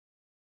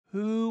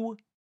who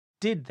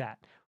did that.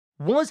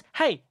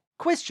 Hey,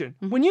 question.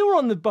 Mm-hmm. When you were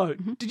on the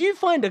boat, did you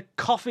find a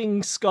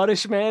coughing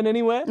Scottish man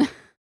anywhere?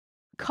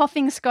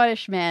 Coughing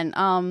Scottish man,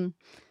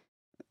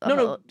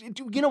 No,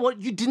 you know what?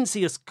 You didn't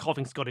see a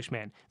coughing Scottish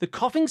man. The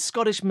coughing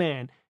Scottish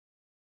man,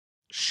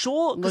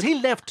 sure, because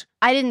he left...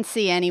 I didn't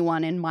see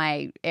anyone in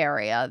my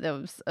area.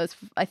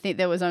 I think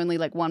there was only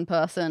like one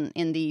person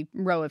in the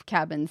row of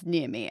cabins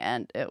near me,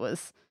 and it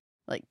was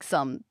like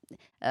the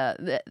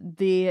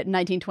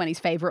 1920s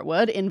favorite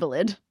word,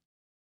 invalid.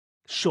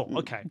 Sure,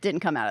 okay. Didn't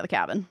come out of the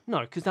cabin.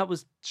 No, because that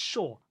was...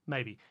 Sure,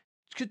 maybe.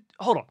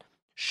 Hold on.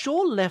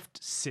 Shaw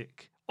left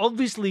sick.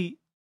 Obviously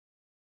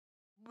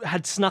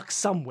had snuck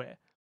somewhere.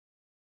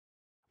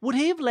 Would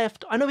he have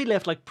left... I know he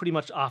left like pretty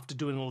much after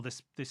doing all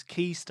this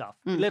key stuff.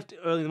 He left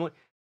early in the morning.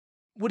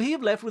 Would he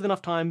have left with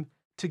enough time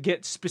to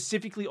get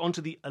specifically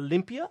onto the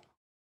Olympia?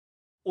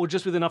 Or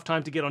just with enough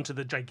time to get onto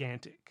the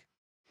Gigantic?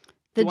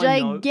 The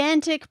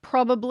Gigantic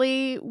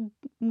probably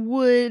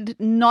would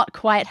not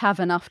quite have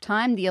enough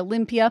time. The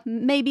Olympia,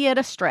 maybe at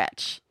a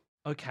stretch.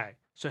 Okay.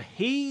 So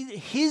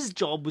his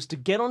job was to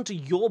get onto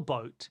your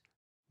boat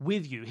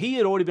with you. He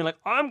had already been like,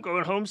 I'm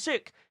going home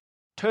sick.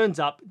 Turns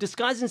up,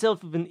 disguises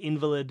himself as an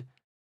invalid,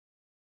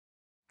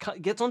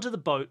 gets onto the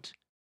boat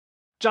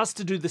just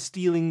to do the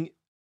stealing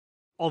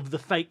of the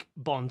fake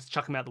bonds,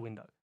 chuck them out the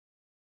window.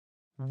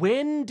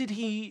 When did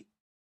he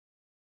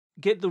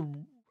get the...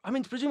 I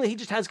mean, presumably he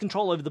just has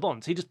control over the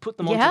bonds. He just put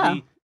them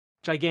onto the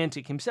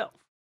Gigantic himself.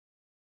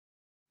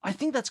 I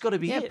think that's got to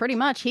be it. Yeah, pretty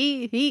much.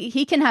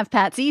 He can have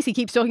patsies. He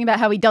keeps talking about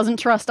how he doesn't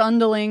trust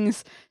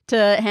underlings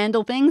to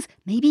handle things.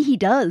 Maybe he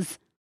does.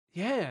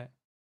 Yeah.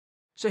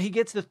 So he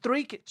gets the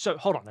three... So,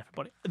 hold on,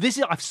 everybody.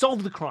 I've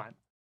solved the crime.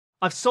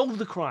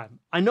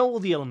 I know all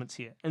the elements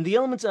here. And the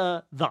elements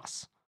are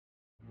thus.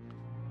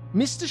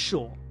 Mr.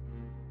 Shaw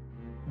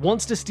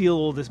wants to steal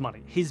all this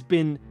money. He's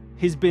been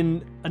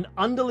an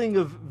underling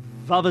of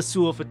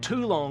Vavasour for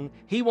too long.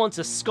 He wants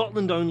a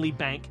Scotland-only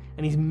bank,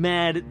 and he's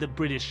mad at the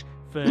British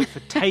for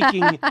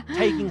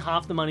taking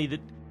half the money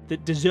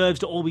that deserves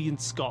to all be in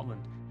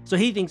Scotland. So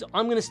he thinks,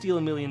 I'm going to steal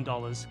 $1 million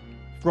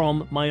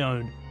from my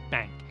own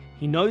bank.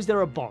 He knows there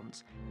are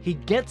bonds. He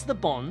gets the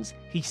bonds,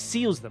 he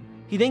seals them.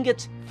 He then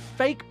gets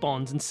fake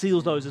bonds and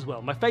seals those as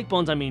well. By fake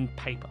bonds, I mean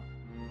paper.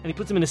 And he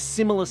puts them in a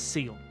similar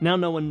seal. Now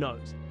no one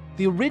knows.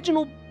 The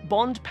original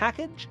bond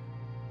package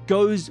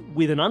goes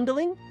with an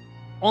underling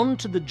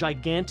onto the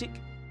Gigantic,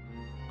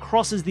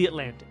 crosses the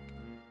Atlantic.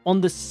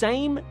 On the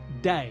same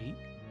day,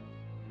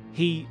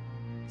 he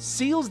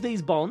seals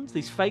these bonds,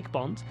 these fake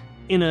bonds,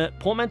 in a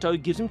portmanteau,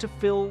 gives him to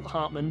Phil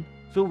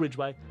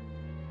Ridgway.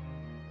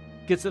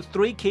 Gets the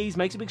 3 keys,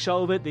 makes a big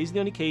show of it. These are the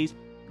only keys.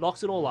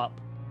 Locks it all up.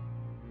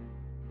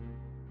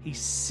 He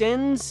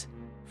sends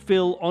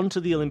Phil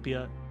onto the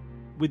Olympia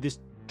with this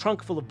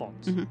trunk full of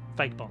bonds,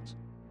 fake bonds.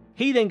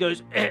 He then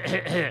goes,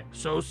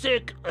 so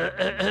sick,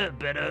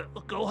 better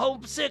go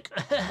home sick.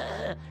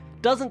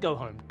 Doesn't go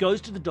home,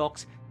 goes to the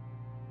docks,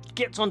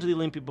 gets onto the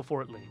Olympia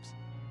before it leaves.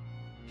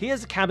 He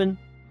has a cabin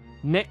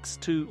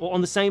next to, or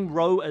on the same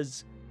row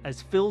as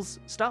Phil's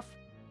stuff.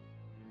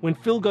 When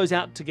Phil goes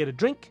out to get a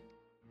drink,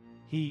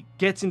 he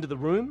gets into the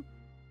room,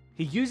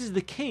 he uses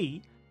the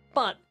key,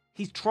 but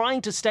he's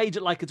trying to stage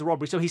it like it's a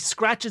robbery, so he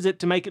scratches it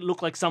to make it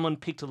look like someone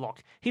picked a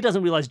lock. He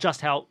doesn't realize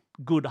just how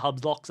good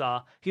Hub's locks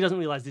are. He doesn't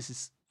realize this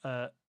is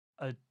a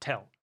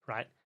tell,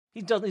 right?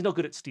 He's not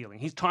good at stealing.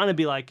 He's trying to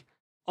be like,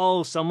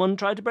 oh, someone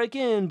tried to break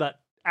in, but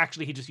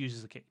actually he just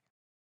uses the key.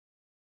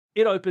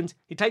 It opens,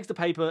 he takes the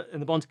paper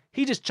and the bonds,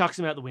 he just chucks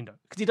them out the window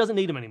because he doesn't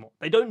need them anymore.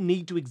 They don't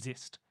need to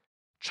exist.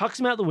 Chucks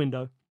them out the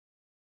window,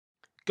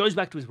 goes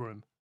back to his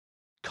room,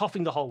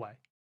 coughing the whole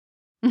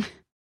way.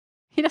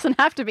 He doesn't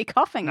have to be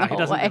coughing the whole way.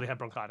 No, he doesn't really have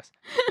bronchitis.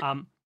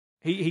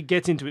 He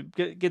gets into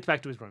it, gets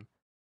back to his room.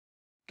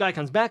 Guy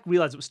comes back,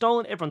 realizes it was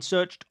stolen, everyone's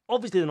searched.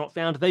 Obviously they're not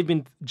found. They've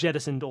been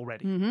jettisoned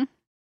already. Mm-hmm.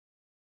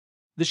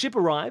 The ship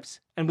arrives,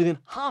 and within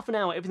half an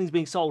hour, everything's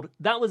being sold.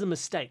 That was a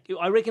mistake.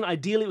 I reckon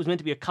ideally it was meant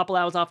to be a couple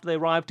hours after they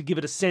arrived to give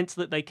it a sense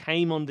that they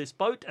came on this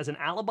boat as an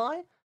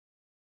alibi.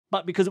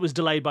 But because it was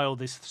delayed by all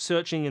this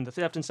searching and the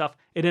theft and stuff,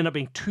 it ended up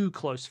being too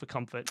close for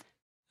comfort.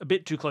 A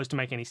bit too close to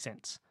make any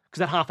sense. Because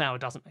that half hour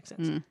doesn't make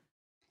sense.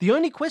 The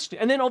only question,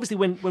 and then obviously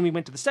when we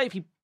went to the safe,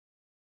 he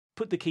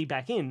put the key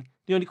back in.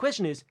 The only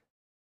question is,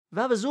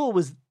 Vavasour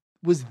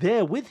was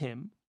there with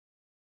him.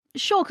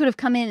 Sure, could have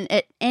come in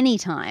at any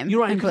time. You're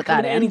right, and he could put come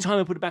in that at any time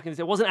and put it back in.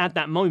 It wasn't at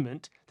that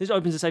moment. This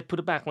opens the safe, put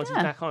it back once he's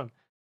back home.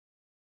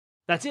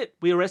 That's it.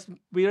 We arrest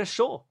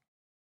Shaw.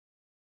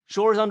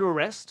 Shaw is under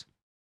arrest.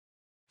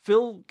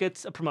 Phil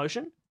gets a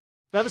promotion.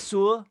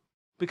 Vavasour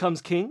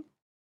becomes king.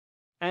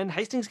 And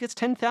Hastings gets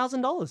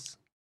 $10,000.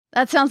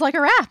 That sounds like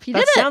a wrap. You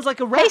did it. That sounds like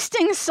a wrap.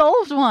 Hastings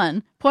solved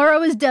one.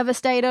 Poirot is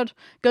devastated,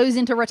 goes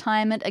into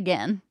retirement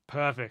again.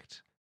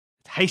 Perfect.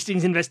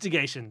 Hastings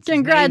Investigations.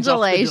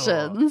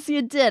 Congratulations.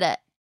 You did it.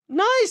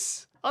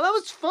 Nice. Oh, that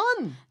was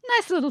fun.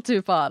 Nice little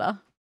two-parter.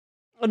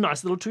 A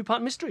nice little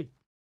 2-part mystery.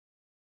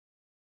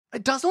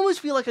 It does almost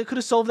feel like I could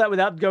have solved that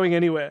without going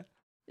anywhere.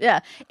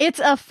 Yeah, it's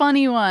a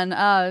funny one.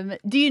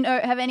 Do you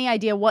have any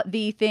idea what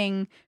the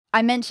thing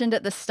I mentioned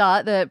at the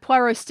start, that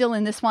Poirot still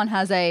in this one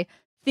has a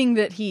thing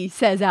that he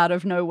says out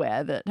of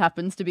nowhere that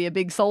happens to be a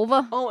big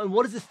solver? Oh, and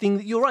what is the thing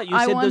that you're right? You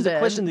said there's a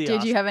question that he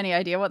asked. Did you have any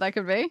idea what that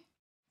could be?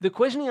 The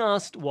question he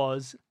asked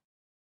was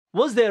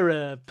there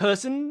a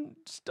person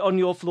on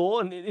your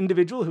floor, an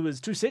individual who was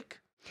too sick?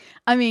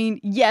 I mean,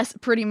 yes,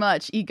 pretty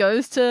much. He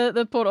goes to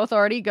the port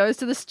authority, goes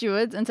to the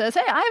stewards and says,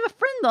 hey, I have a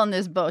friend on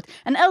this boat,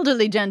 an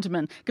elderly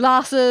gentleman,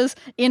 glasses,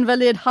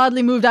 invalid,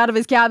 hardly moved out of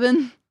his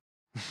cabin.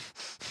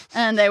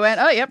 And they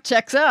went, oh, yep,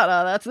 checks out.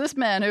 Oh, that's this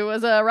man who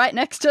was right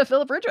next to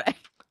Philip Ridgway.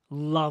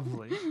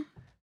 Lovely.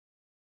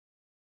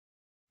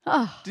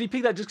 Oh. Did he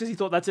pick that just because he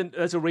thought that's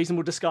a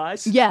reasonable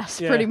disguise? Yes,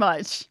 pretty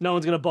much. No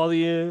one's going to bother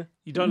you.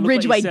 You don't look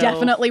Ridgway like yourself.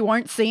 Definitely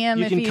won't see him.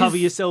 You can cover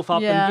yourself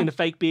up in a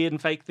fake beard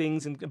and fake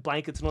things and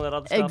blankets and all that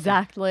other stuff.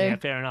 Exactly. Yeah,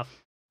 fair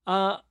enough.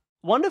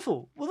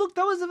 Wonderful. Well, look,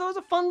 that was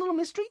a fun little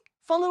mystery.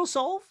 Fun little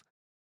solve.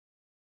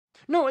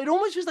 No, it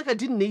almost feels like I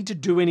didn't need to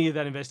do any of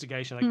that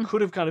investigation. I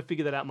could have kind of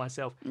figured that out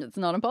myself. It's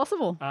not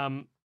impossible.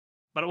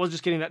 But I was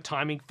just getting that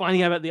timing.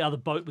 Finding out about the other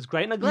boat was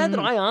great. And I'm glad that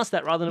I asked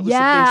that rather than it was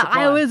yeah, being surprised.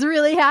 I was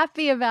really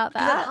happy about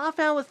that. That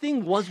half-hour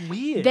thing was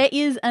weird. There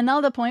is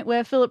another point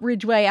where Philip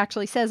Ridgway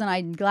actually says, and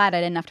I'm glad I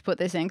didn't have to put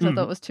this in because I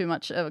thought it was too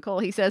much of a call.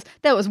 He says,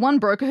 there was one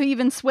broker who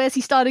even swears he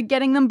started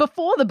getting them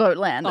before the boat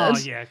landed. Oh,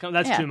 yeah.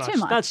 That's too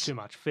much. That's too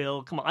much,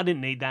 Phil. Come on. I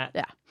didn't need that.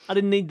 Yeah. I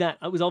didn't need that.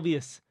 It was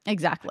obvious.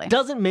 Exactly.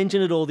 Doesn't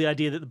mention at all the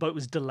idea that the boat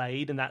was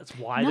delayed and that's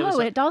why. No,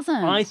 it doesn't.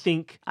 I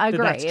think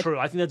Agreed. that's true.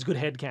 I think that's good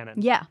headcanon.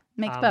 Yeah,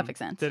 makes perfect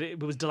sense. That it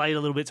was delayed a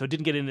little bit, so it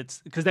didn't get in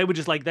its... Because they were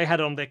just like, they had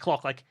it on their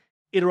clock, like,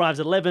 it arrives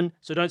at 11,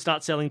 so don't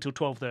start selling till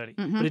 12:30.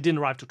 But it didn't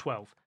arrive till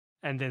 12.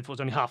 And then it was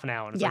only half an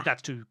hour. And it's like,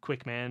 that's too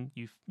quick, man.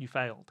 You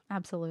failed.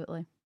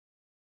 Absolutely.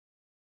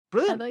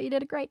 Brilliant. I thought you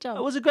did a great job.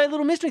 It was a great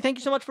little mystery. Thank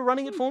you so much for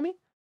running it for me.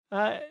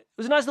 It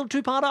was a nice little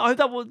 2-parter. I hope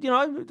that was,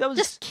 that was...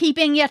 Just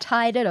keeping you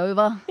tied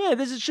over. Yeah,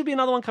 there should be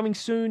another one coming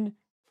soon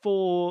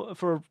for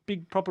a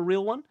big, proper,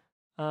 real one,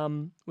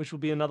 which will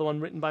be another one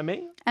written by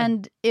me.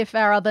 And if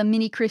our other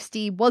Mini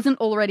Christie wasn't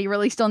already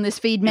released on this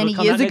feed many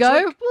years ago,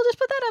 we'll just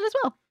put that out as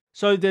well.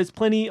 So there's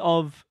plenty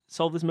of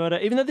Solve This Murder,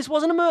 even though this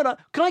wasn't a murder.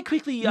 Can I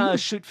quickly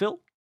shoot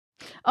Phil?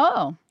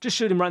 Oh. Just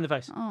shoot him right in the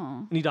face.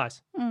 Oh. And he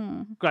dies.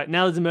 Great,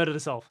 now there's a murder to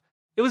solve.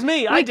 It was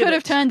me. I did it. We could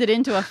have turned it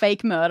into a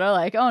fake murder.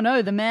 Like, oh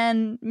no, the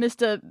man,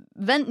 Mr.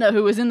 Ventnor,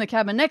 who was in the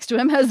cabin next to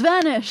him, has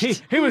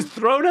vanished. He was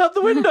thrown out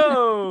the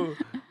window.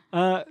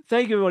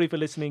 Thank you, everybody, for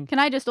listening. Can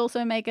I just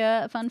also make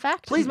a fun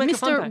fact? Please make a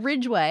fun fact. Mr.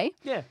 Ridgway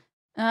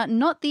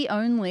Not the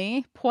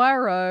only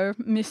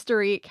Poirot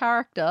mystery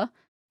character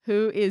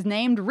who is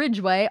named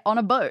Ridgway on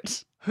a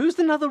boat. Who's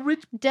another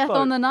Death boat?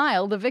 on the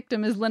Nile. The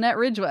victim is Lynette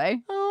Ridgway.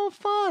 Oh,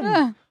 fun.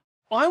 Yeah.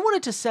 I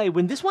wanted to say,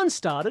 when this one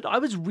started, I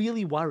was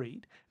really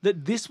worried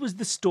that this was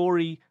the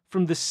story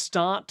from the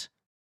start,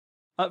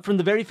 from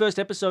the very first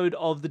episode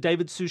of the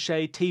David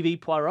Suchet TV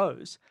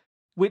Poirots,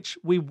 which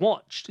we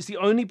watched. It's the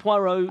only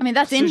Poirot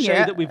that's in Suchet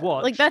here. that we've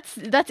watched. Like,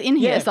 that's in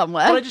here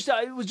somewhere. But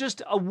it was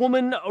just a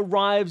woman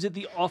arrives at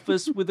the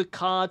office with a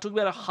car, talking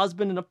about her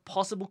husband and a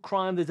possible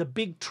crime. There's a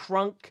big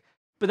trunk.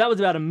 But that was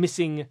about a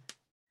missing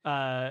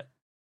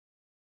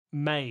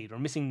maid or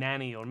missing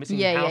nanny or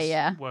missing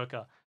house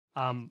worker.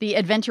 The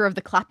Adventure of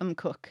the Clapham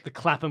Cook. The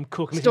Clapham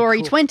Cook.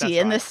 Story 20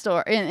 in right. this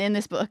story in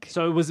this book.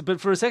 So it was, but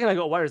for a second I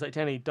got worried. I was like,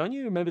 Tanny, don't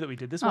you remember that we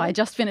did this one? I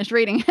just finished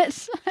reading it.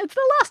 It's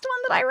the last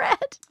one that I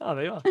read. Oh,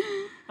 there you are.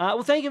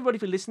 Well, thank you everybody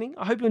for listening.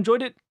 I hope you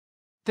enjoyed it.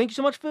 Thank you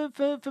so much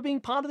for being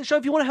part of the show.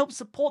 If you want to help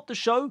support the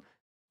show,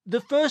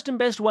 the first and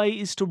best way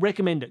is to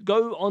recommend it.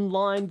 Go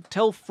online,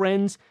 tell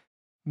friends,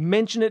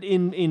 mention it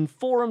in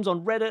forums,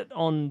 on Reddit,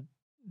 on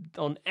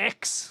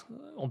X,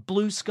 on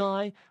Blue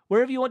Sky,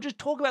 wherever you want. Just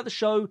talk about the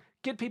show,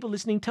 get people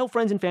listening, tell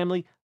friends and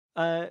family.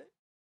 Word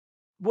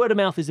of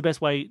mouth is the best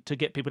way to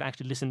get people to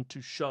actually listen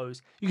to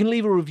shows. You can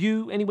leave a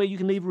review anywhere. You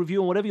can leave a review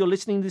on whatever you're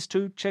listening this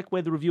to. Check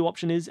where the review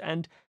option is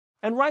and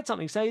write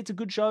something. Say it's a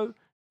good show.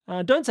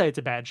 Don't say it's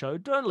a bad show.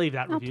 Don't leave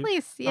that review. Oh,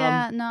 please.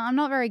 Yeah, no, I'm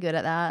not very good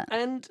at that.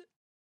 And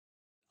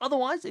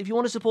otherwise, if you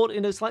want to support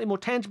in a slightly more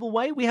tangible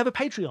way, we have a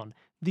Patreon.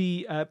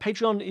 The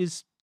Patreon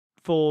is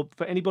for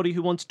anybody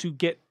who wants to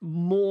get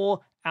more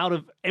out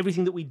of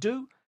everything that we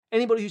do.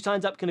 Anybody who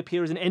signs up can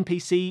appear as an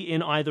NPC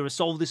in either a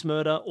Solve This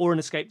Murder or an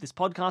Escape This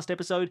Podcast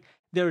episode.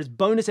 There is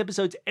bonus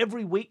episodes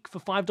every week for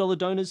 $5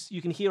 donors.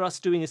 You can hear us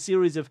doing a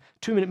series of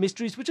 2-minute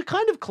mysteries, which are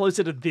kind of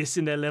closer to this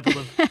in their level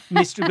of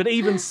mystery, but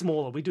even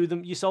smaller. We do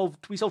them. We solve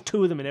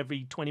 2 of them in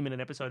every 20-minute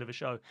episode of a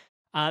show.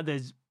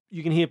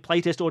 You can hear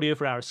playtest audio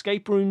for our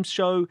Escape Rooms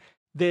show.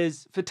 For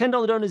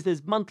 $10 donors,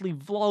 there's monthly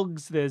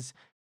vlogs.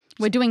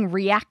 We're doing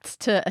reacts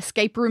to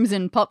escape rooms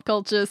in pop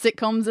culture,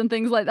 sitcoms and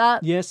things like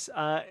that. Yes,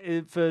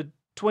 for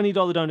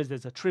 $20 donors,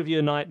 there's a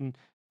trivia night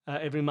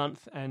every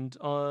month. And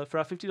for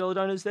our $50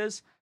 donors,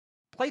 there's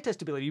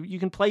playtest ability. You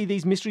can play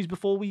these mysteries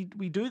before we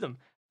do them.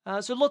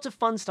 So lots of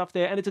fun stuff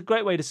there. And it's a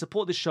great way to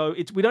support the show.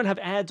 We don't have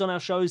ads on our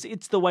shows.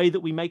 It's the way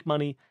that we make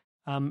money.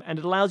 And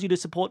it allows you to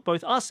support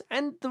both us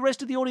and the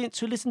rest of the audience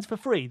who listens for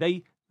free.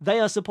 They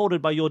are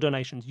supported by your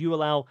donations. You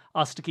allow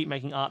us to keep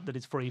making art that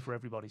is free for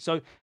everybody.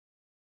 So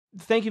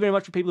thank you very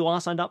much for people who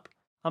are signed up.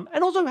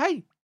 And also,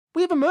 hey,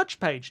 we have a merch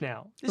page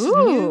now. This is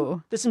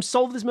new. There's some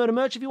Solve This Murder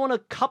merch. If you want a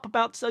cup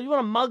you want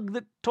a mug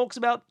that talks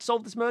about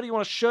Solve This Murder, you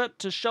want a shirt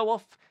to show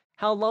off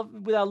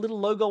with our little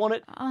logo on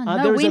it. Oh,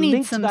 no, we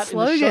need some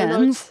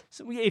slogans.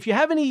 So if you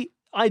have any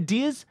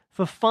ideas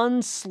for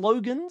fun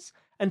slogans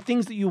and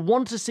things that you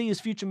want to see as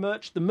future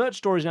merch, the merch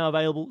store is now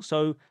available.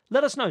 So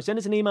let us know. Send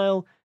us an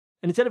email.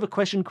 And instead of a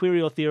question,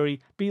 query, or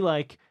theory, be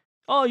like,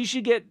 oh, you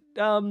should get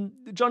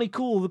Johnny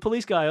Cool, the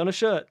police guy, on a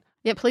shirt.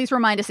 Yeah, please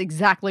remind us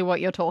exactly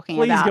what you're talking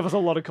about. Please give us a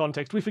lot of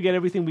context. We forget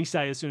everything we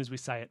say as soon as we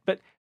say it. But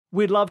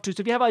we'd love to.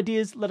 So if you have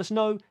ideas, let us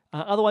know.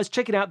 Otherwise,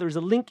 check it out. There is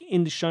a link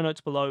in the show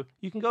notes below.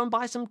 You can go and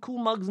buy some cool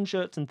mugs and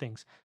shirts and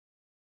things.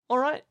 All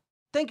right.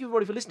 Thank you,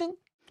 everybody, for listening.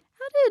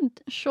 How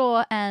did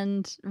Shaw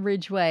and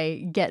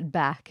Ridgway get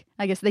back?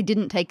 I guess they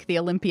didn't take the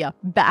Olympia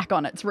back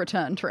on its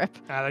return trip.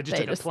 They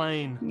took a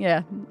plane.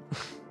 Yeah.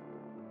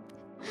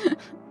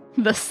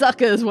 The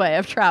sucker's way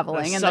of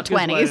traveling in the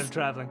 20s. Way of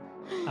traveling.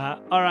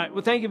 All right.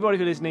 Well, thank you, everybody,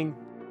 for listening.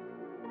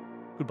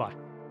 Goodbye.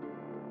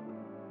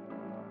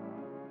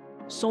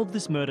 Solve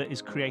This Murder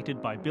is created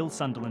by Bill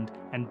Sunderland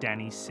and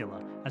Danny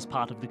Siller as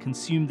part of the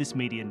Consume This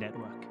Media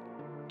network.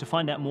 To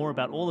find out more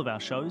about all of our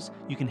shows,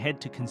 you can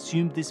head to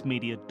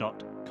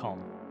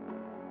consumethismedia.com.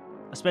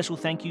 A special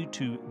thank you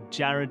to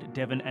Jared,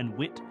 Devon, and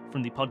Whit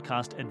from the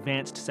podcast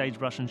Advanced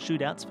Sagebrush and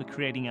Shootouts for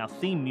creating our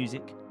theme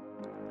music.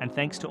 And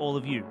thanks to all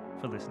of you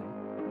for listening.